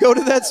you to go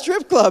to that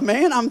strip club,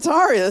 man. I'm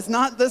sorry. That's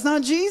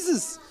not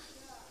Jesus.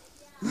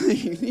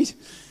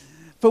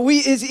 But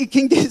it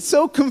can get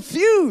so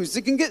confused.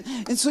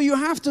 And so you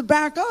have to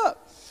back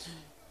up.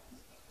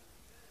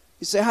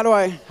 You say, how do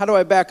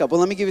I back up? Well,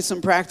 let me give you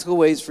some practical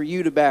ways for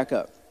you to back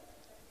up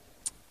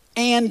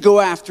and go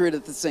after it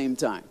at the same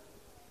time.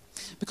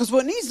 Because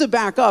what needs to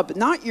back up,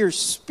 not your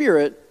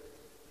spirit,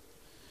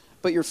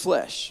 but your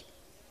flesh.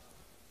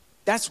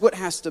 That's what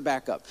has to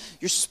back up.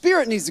 Your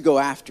spirit needs to go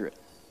after it.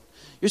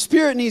 Your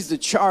spirit needs to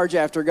charge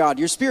after God.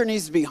 Your spirit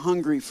needs to be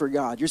hungry for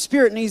God. Your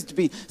spirit needs to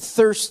be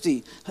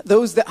thirsty.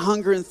 Those that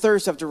hunger and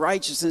thirst after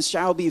righteousness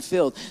shall be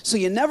filled. So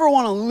you never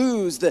want to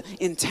lose the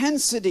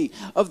intensity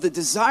of the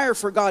desire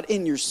for God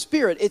in your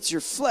spirit. It's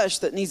your flesh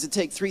that needs to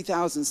take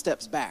 3,000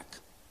 steps back.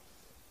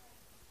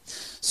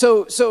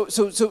 So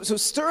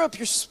stir up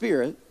your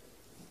spirit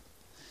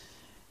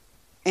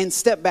and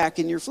step back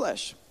in your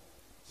flesh.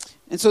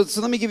 And so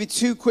let me give you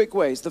 2 quick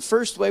ways. The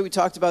first way, we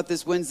talked about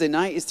this Wednesday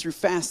night, is through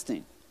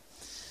fasting.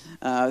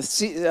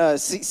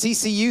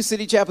 CCU,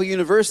 City Chapel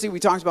University, we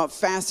talked about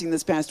fasting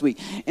this past week.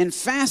 And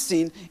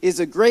fasting is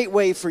a great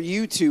way for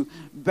you to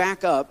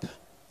back up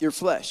your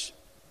flesh.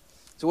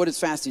 So what is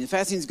fasting?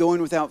 Fasting is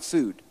going without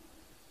food.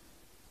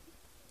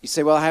 You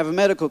say, well, I have a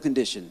medical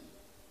condition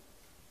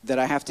that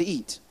I have to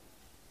eat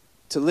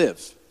to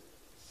live.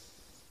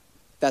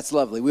 That's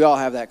lovely. We all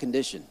have that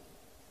condition.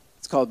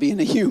 It's called being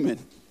a human.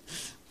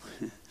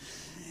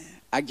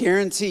 I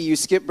guarantee you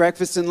skip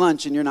breakfast and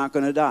lunch and you're not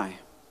going to die.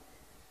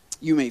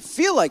 You may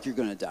feel like you're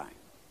going to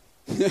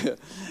die,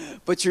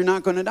 but you're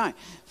not going to die.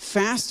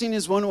 Fasting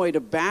is one way to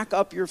back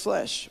up your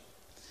flesh.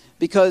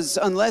 Because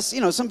unless,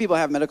 some people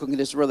have medical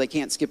conditions where they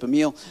can't skip a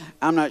meal.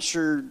 I'm not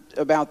sure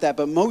about that,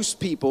 but most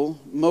people,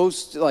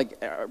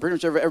 pretty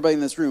much everybody in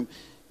this room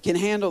can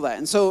handle that.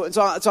 And so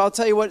I'll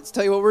tell you what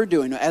we're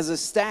doing. As a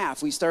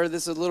staff, we started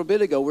this a little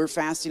bit ago. We're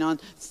fasting on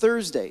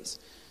Thursdays,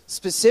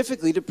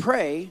 specifically to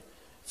pray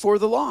for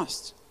the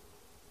lost.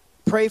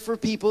 Pray for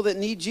people that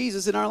need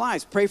Jesus in our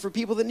lives. Pray for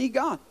people that need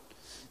God.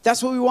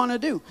 That's what we want to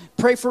do.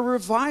 Pray for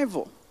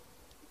revival.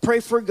 Pray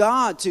for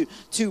God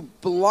to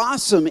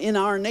blossom in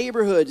our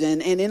neighborhoods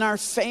and in our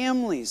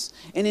families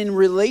and in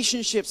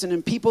relationships and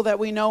in people that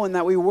we know and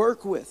that we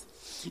work with.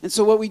 And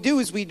so what we do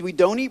is we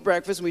don't eat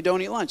breakfast and we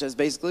don't eat lunch. That's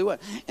basically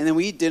what. And then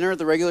we eat dinner at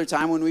the regular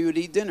time when we would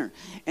eat dinner.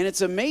 And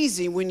it's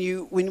amazing when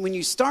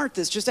you start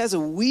this just as a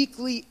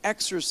weekly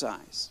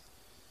exercise.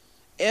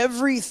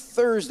 Every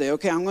Thursday,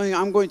 okay, I'm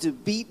going to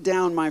beat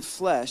down my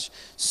flesh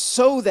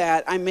so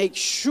that I make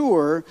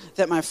sure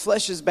that my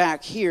flesh is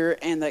back here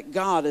and that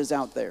God is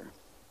out there.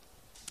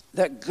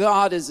 That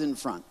God is in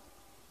front.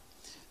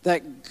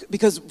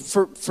 Because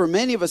for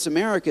many of us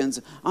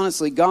Americans,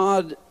 honestly,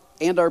 God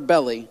and our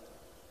belly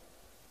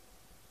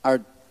are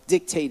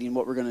dictating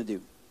what we're going to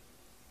do.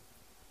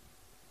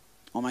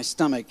 Well, my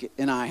stomach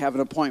and I have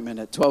an appointment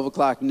at 12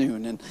 o'clock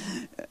noon and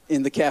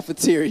in the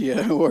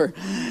cafeteria or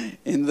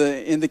in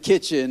the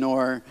kitchen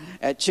or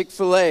at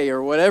Chick-fil-A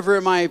or whatever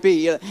it might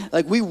be.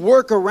 Like we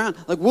work around,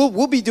 like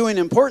we'll be doing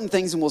important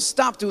things and we'll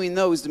stop doing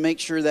those to make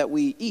sure that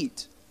we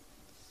eat.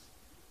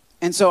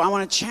 And so I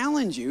want to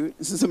challenge you.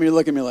 Some of you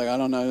look at me like, I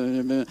don't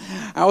know.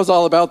 I was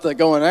all about the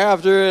going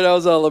after it. I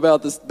was all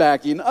about this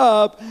backing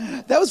up.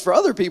 That was for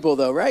other people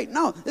though, right?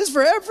 No, this is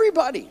for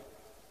everybody.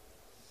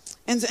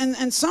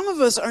 And some of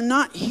us are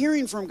not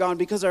hearing from God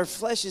because our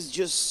flesh is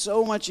just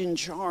so much in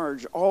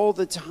charge all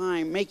the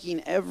time,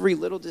 making every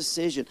little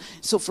decision.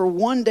 So for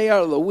one day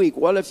out of the week,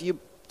 what if you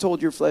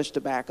told your flesh to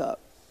back up?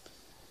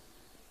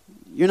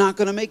 You're not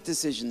going to make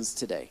decisions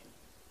today.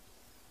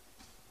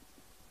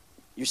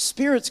 Your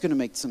spirit's going to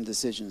make some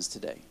decisions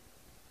today.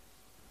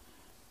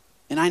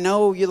 And I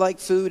know you like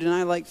food, and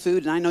I like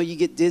food, and I know you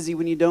get dizzy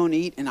when you don't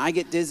eat, and I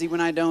get dizzy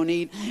when I don't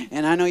eat,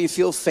 and I know you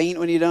feel faint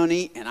when you don't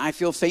eat, and I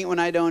feel faint when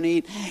I don't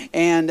eat,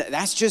 and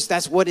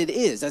that's what it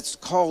is. That's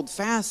called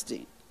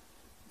fasting.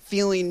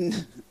 Feeling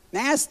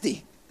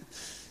nasty.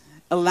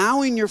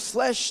 Allowing your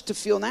flesh to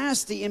feel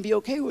nasty and be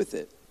okay with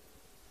it.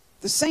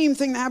 The same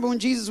thing that happened when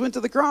Jesus went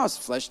to the cross.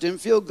 Flesh didn't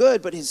feel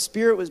good, but his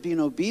spirit was being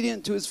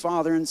obedient to his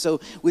Father, and so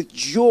with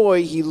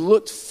joy, he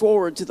looked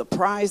forward to the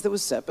prize that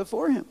was set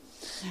before him.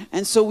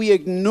 And so we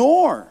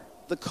ignore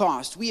the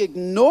cost. We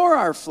ignore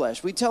our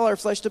flesh. We tell our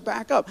flesh to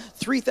back up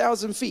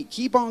 3,000 feet.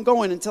 Keep on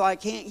going until I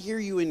can't hear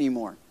you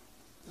anymore.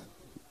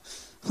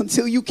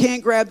 Until you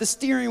can't grab the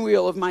steering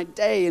wheel of my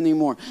day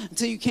anymore.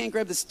 Until you can't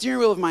grab the steering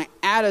wheel of my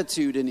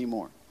attitude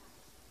anymore.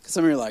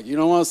 Some of you are like, you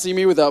don't want to see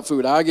me without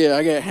food. I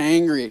get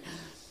hangry.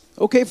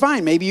 Okay,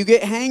 fine. Maybe you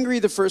get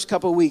hangry the first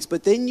couple of weeks,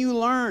 but then you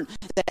learn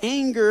that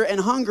anger and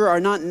hunger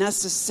are not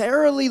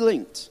necessarily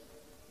linked.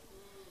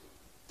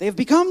 They have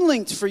become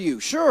linked for you,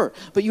 sure,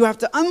 but you have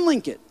to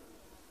unlink it.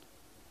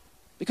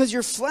 Because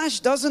your flesh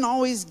doesn't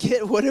always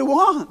get what it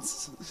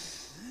wants.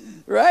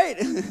 right?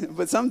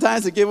 But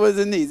sometimes it gives what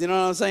it needs, you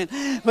know what I'm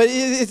saying? But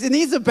it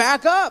needs to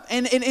back up.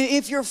 And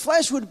if your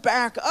flesh would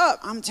back up,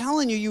 I'm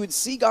telling you, you would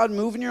see God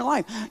move in your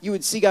life. You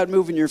would see God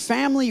move in your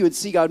family. You would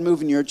see God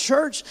move in your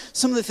church.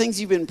 Some of the things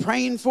you've been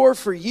praying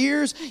for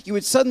years, you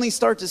would suddenly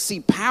start to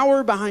see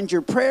power behind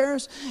your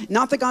prayers.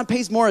 Not that God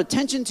pays more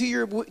attention to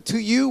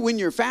you when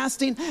you're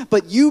fasting,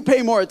 but you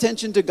pay more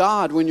attention to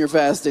God when you're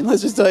fasting.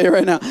 Let's just tell you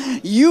right now.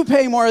 You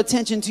pay more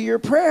attention to your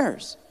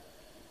prayers.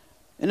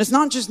 And it's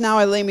not just now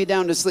I lay me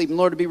down to sleep, and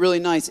Lord, it'd be really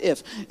nice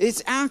if.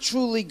 It's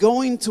actually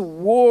going to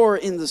war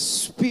in the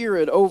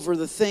spirit over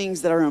the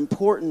things that are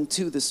important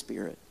to the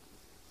spirit.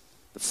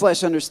 The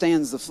flesh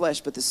understands the flesh,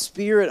 but the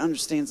spirit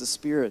understands the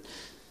spirit.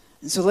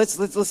 And so let's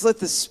let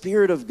the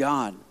Spirit of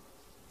God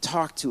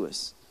talk to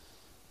us.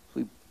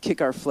 We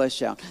kick our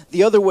flesh out.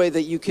 The other way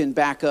that you can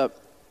back up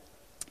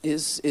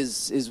is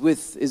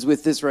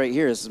with this right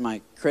here. This is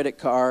my credit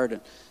card,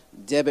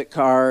 debit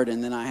card,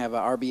 and then I have a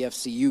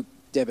RBFCU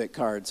debit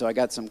card. So I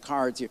got some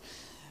cards here.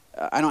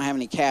 I don't have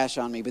any cash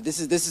on me, but this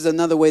is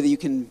another way that you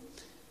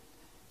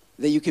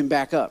can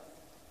back up,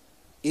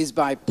 is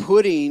by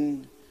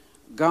putting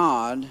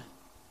God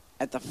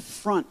at the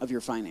front of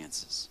your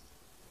finances,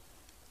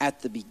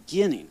 at the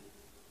beginning,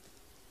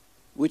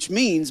 which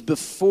means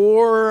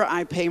before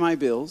I pay my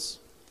bills,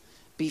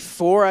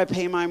 before I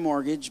pay my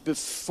mortgage,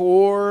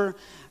 before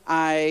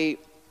I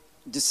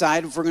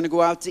decide if we're going to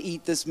go out to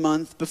eat this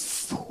month,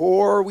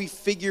 before we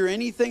figure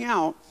anything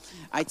out,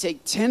 I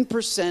take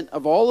 10%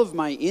 of all of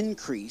my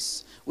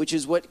increase, which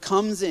is what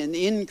comes in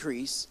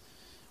increase,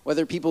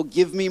 whether people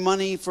give me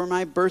money for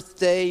my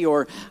birthday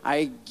or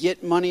I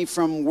get money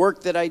from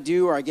work that I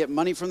do or I get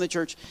money from the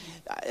church.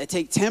 I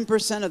take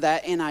 10% of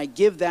that and I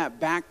give that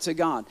back to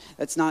God.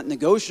 That's not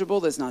negotiable.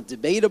 That's not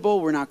debatable.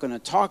 We're not going to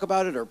talk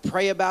about it or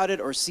pray about it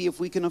or see if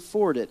we can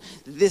afford it.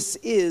 This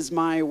is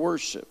my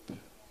worship.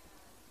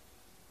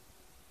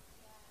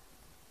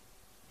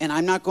 And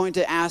I'm not going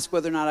to ask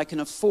whether or not I can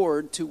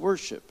afford to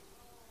worship,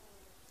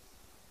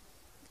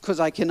 because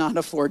I cannot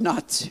afford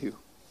not to.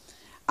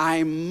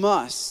 I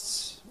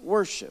must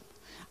worship.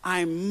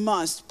 I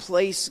must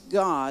place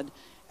God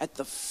at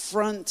the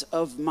front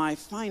of my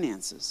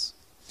finances.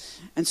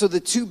 And so the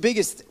two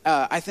biggest,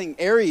 I think,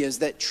 areas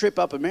that trip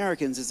up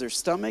Americans is their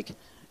stomach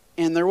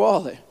and their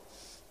wallet.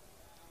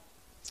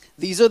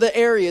 These are the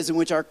areas in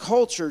which our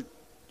culture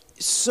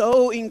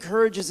so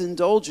encourages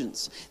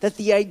indulgence that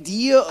the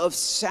idea of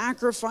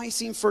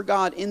sacrificing for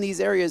God in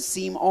these areas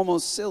seem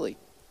almost silly.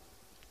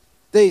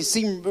 They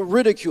seem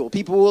ridicule.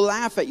 People will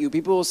laugh at you.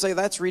 People will say,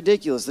 that's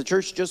ridiculous. The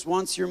church just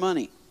wants your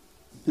money.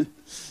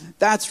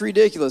 That's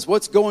ridiculous.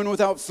 What's going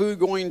without food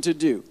going to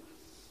do?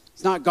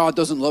 It's not God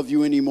doesn't love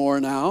you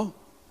anymore now.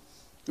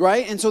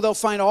 Right? And so they'll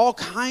find all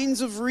kinds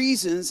of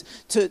reasons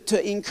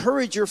to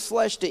encourage your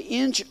flesh to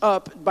inch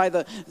up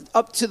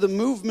up to the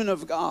movement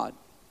of God.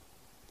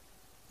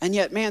 And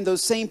yet, man,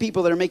 those same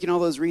people that are making all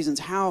those reasons,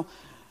 how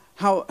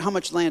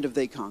much land have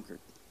they conquered?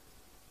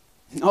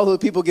 All the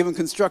people giving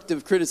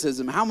constructive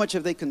criticism, how much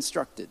have they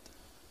constructed?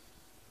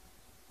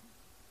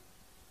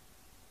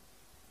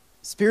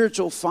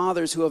 Spiritual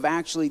fathers who have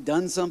actually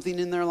done something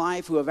in their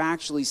life, who have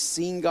actually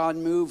seen God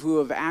move, who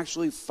have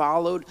actually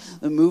followed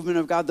the movement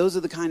of God, those are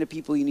the kind of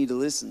people you need to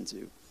listen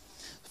to.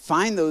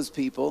 Find those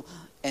people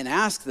and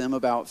ask them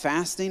about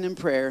fasting and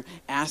prayer.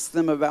 Ask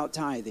them about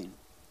tithing.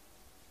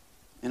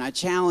 And I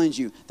challenge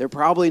you, they're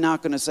probably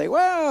not going to say,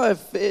 well,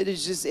 if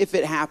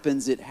it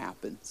happens, it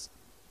happens.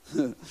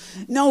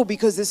 No,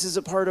 because this is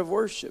a part of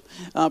worship.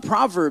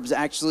 Proverbs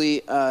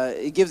actually,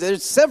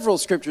 there's several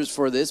scriptures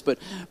for this, but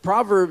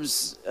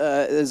Proverbs,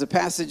 there's a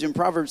passage in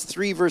Proverbs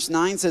 3 verse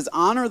 9 says,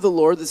 honor the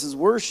Lord, this is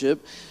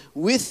worship,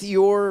 with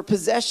your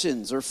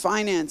possessions or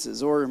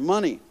finances or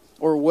money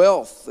or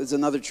wealth is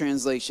another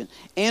translation,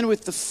 and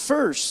with the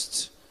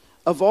first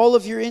of all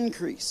of your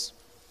increase.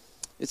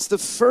 It's the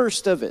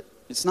first of it.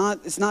 It's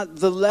not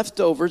the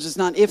leftovers. It's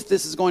not if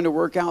this is going to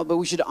work out, but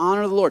we should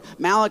honor the Lord.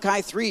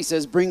 Malachi 3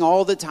 says, bring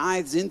all the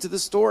tithes into the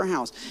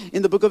storehouse.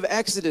 In the book of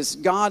Exodus,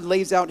 God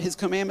lays out his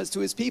commandments to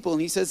his people,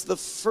 and he says, the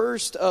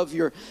first of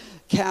your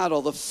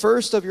cattle, the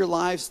first of your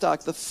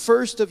livestock, the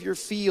first of your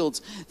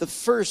fields, the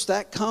first,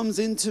 that comes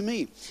into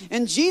me.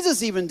 And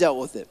Jesus even dealt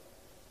with it.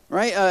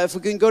 Right? If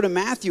we can go to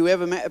Matthew, we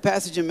have a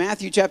passage in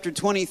Matthew chapter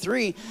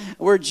 23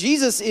 where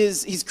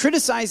he's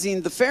criticizing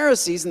the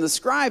Pharisees and the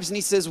scribes, and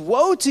he says,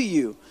 woe to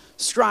you,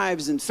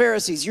 scribes and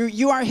Pharisees.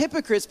 You are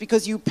hypocrites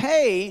because you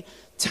pay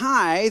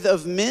tithe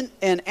of mint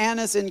and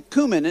anise and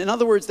cumin. In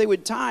other words, they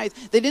would tithe.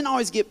 They didn't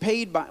always get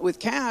paid with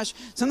cash.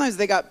 Sometimes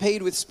they got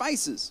paid with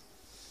spices.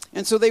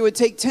 And so they would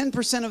take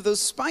 10% of those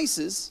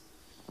spices,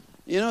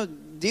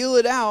 deal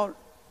it out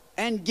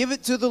and give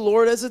it to the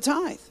Lord as a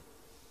tithe.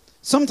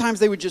 Sometimes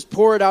they would just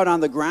pour it out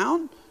on the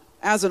ground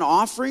as an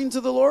offering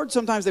to the Lord.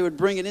 Sometimes they would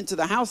bring it into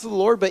the house of the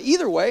Lord. But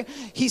either way,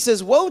 he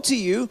says, woe to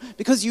you,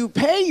 because you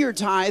pay your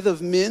tithe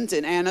of mint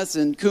and anise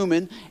and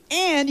cumin,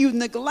 and you've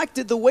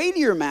neglected the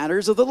weightier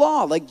matters of the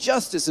law, like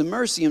justice and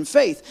mercy and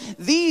faith.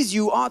 These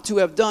you ought to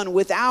have done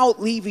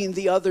without leaving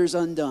the others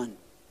undone.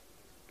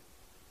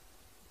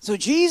 So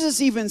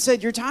Jesus even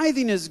said, your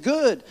tithing is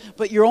good,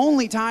 but you're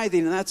only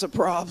tithing, and that's a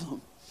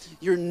problem.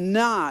 You're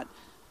not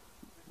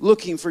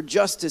looking for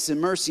justice and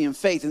mercy and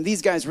faith. And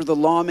these guys were the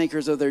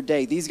lawmakers of their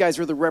day. These guys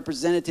were the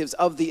representatives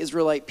of the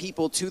Israelite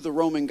people to the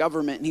Roman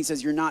government. And he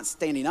says, you're not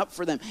standing up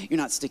for them. You're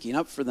not sticking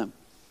up for them.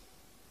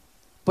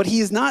 But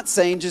he is not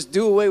saying just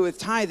do away with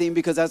tithing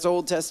because that's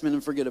Old Testament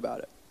and forget about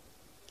it.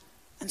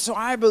 And so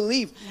I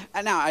believe,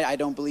 and now I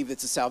don't believe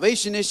it's a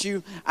salvation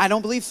issue. I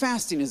don't believe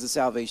fasting is a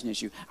salvation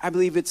issue. I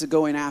believe it's a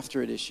going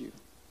after it issue.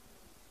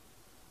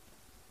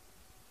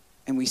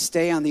 And we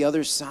stay on the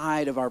other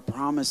side of our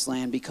promised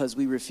land because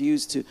we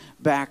refuse to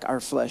back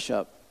our flesh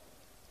up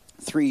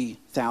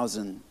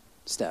 3,000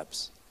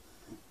 steps.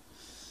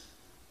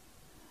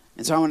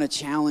 And so I want to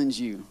challenge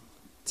you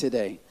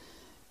today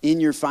in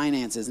your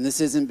finances. And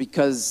this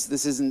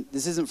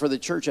isn't for the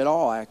church at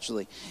all,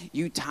 actually.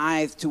 You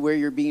tithe to where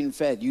you're being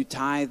fed. You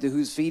tithe to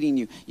who's feeding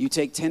you. You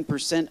take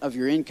 10% of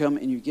your income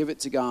and you give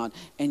it to God,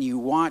 and you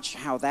watch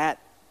how that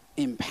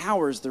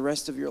empowers the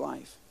rest of your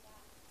life.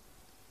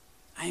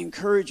 I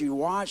encourage you,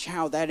 watch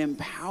how that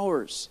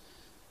empowers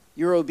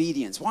your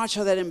obedience. Watch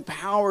how that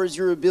empowers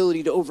your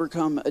ability to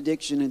overcome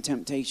addiction and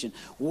temptation.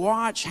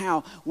 Watch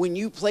how when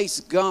you place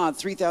God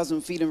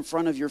 3,000 feet in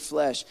front of your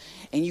flesh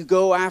and you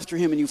go after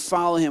him and you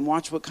follow him,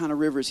 watch what kind of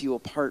rivers he will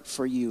part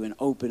for you and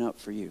open up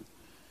for you.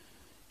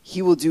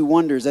 He will do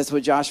wonders. That's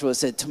what Joshua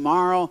said.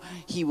 Tomorrow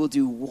he will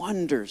do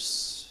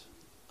wonders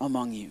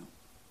among you.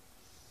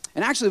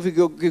 And actually, if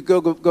we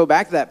go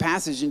back to that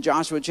passage in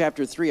Joshua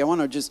chapter 3, I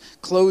want to just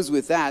close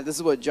with that. This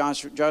is what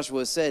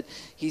Joshua said.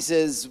 He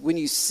says, when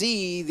you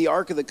see the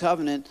Ark of the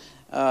Covenant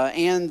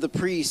and the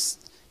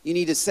priests, you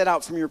need to set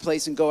out from your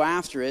place and go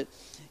after it.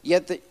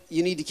 Yet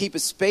you need to keep a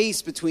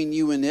space between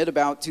you and it,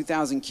 about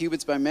 2,000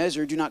 cubits by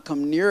measure. Do not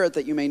come near it,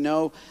 that you may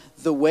know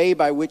the way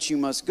by which you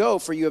must go,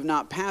 for you have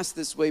not passed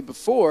this way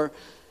before.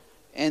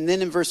 And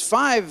then in verse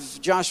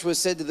 5, Joshua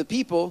said to the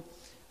people,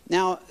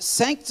 now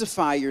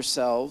sanctify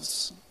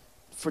yourselves,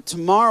 for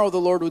tomorrow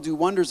the Lord will do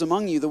wonders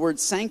among you. The word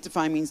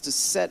sanctify means to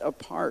set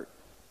apart.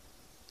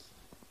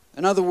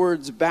 In other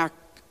words, back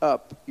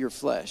up your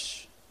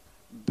flesh.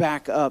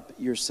 Back up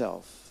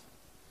yourself.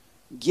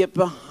 Get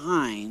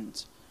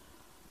behind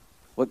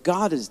what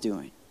God is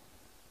doing.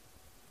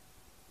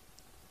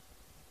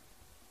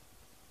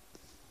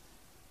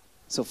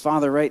 So,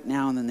 Father, right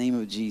now in the name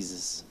of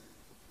Jesus,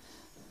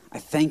 I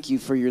thank you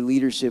for your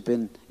leadership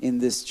in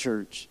this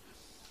church.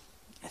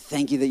 I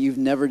thank you that you've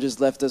never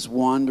just left us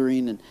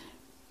wandering,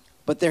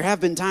 but there have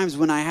been times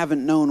when I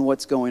haven't known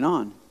what's going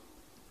on.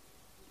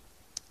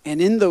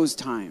 And in those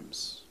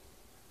times,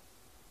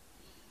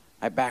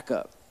 I back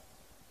up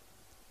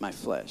my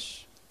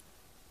flesh.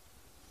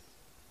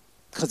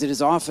 Because it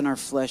is often our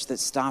flesh that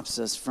stops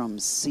us from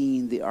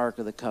seeing the Ark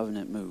of the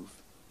Covenant move.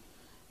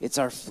 It's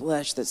our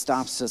flesh that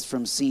stops us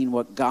from seeing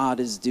what God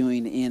is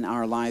doing in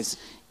our lives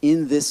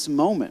in this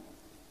moment.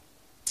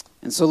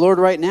 And so, Lord,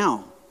 right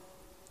now,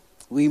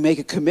 we make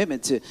a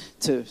commitment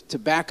to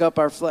back up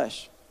our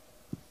flesh.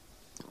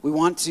 We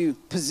want to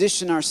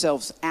position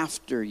ourselves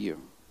after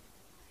you.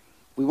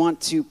 We want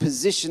to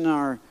position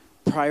our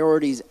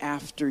priorities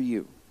after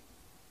you.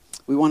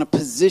 We want to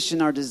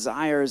position our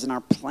desires and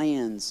our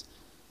plans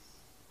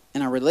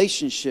and our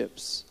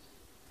relationships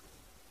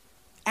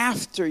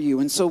after you.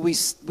 And so we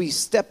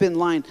step in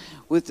line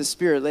with the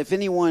Spirit. If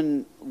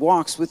anyone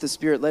walks with the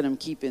Spirit, let him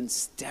keep in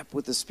step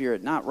with the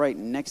Spirit. Not right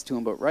next to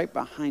him, but right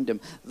behind him.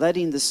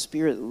 Letting the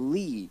Spirit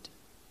lead.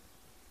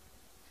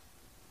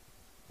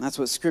 That's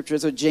what Scripture,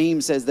 that's what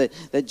James says,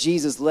 that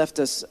Jesus left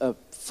us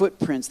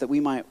footprints that we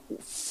might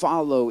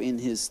follow in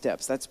his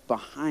steps. That's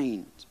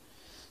behind.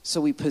 So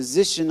we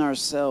position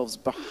ourselves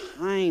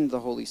behind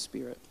the Holy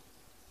Spirit.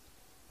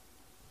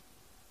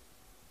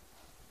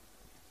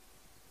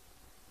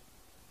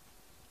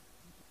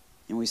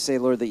 And we say,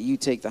 Lord, that you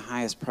take the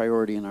highest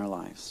priority in our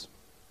lives.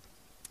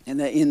 And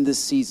that in this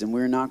season,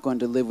 we're not going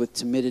to live with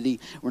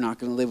timidity. We're not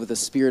going to live with a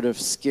spirit of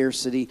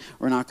scarcity.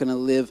 We're not going to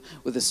live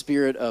with a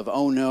spirit of,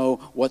 oh no,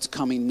 what's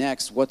coming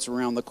next? What's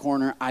around the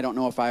corner? I don't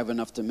know if I have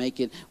enough to make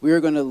it. We are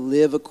going to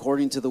live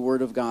according to the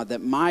word of God,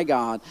 that my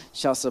God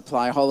shall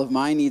supply all of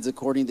my needs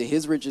according to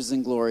his riches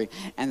and glory.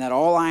 And that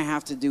all I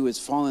have to do is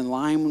fall in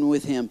line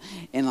with him,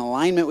 in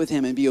alignment with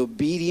him, and be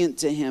obedient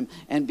to him,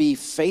 and be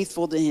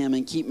faithful to him,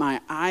 and keep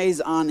my eyes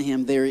on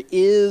him. There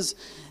is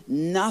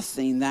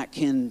nothing that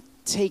can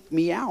take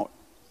me out.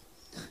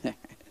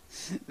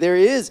 There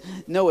is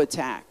no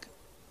attack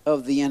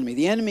of the enemy.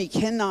 The enemy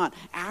cannot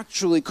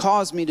actually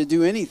cause me to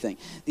do anything.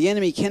 The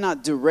enemy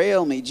cannot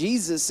derail me.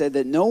 Jesus said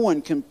that no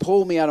one can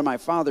pull me out of my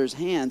Father's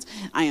hands.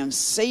 I am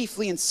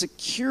safely and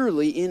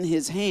securely in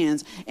his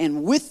hands.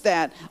 And with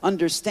that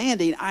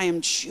understanding, I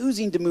am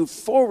choosing to move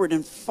forward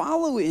and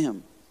follow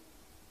him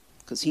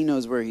because he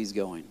knows where he's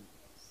going.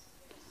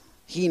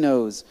 He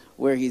knows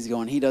where he's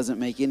going. He doesn't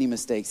make any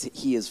mistakes.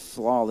 He is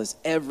flawless.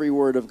 Every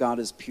word of God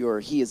is pure.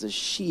 He is a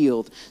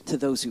shield to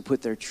those who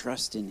put their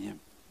trust in him.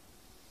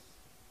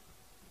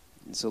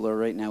 And so, Lord,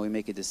 right now we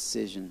make a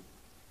decision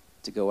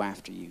to go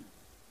after you.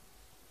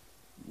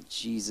 In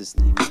Jesus'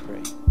 name we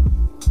pray.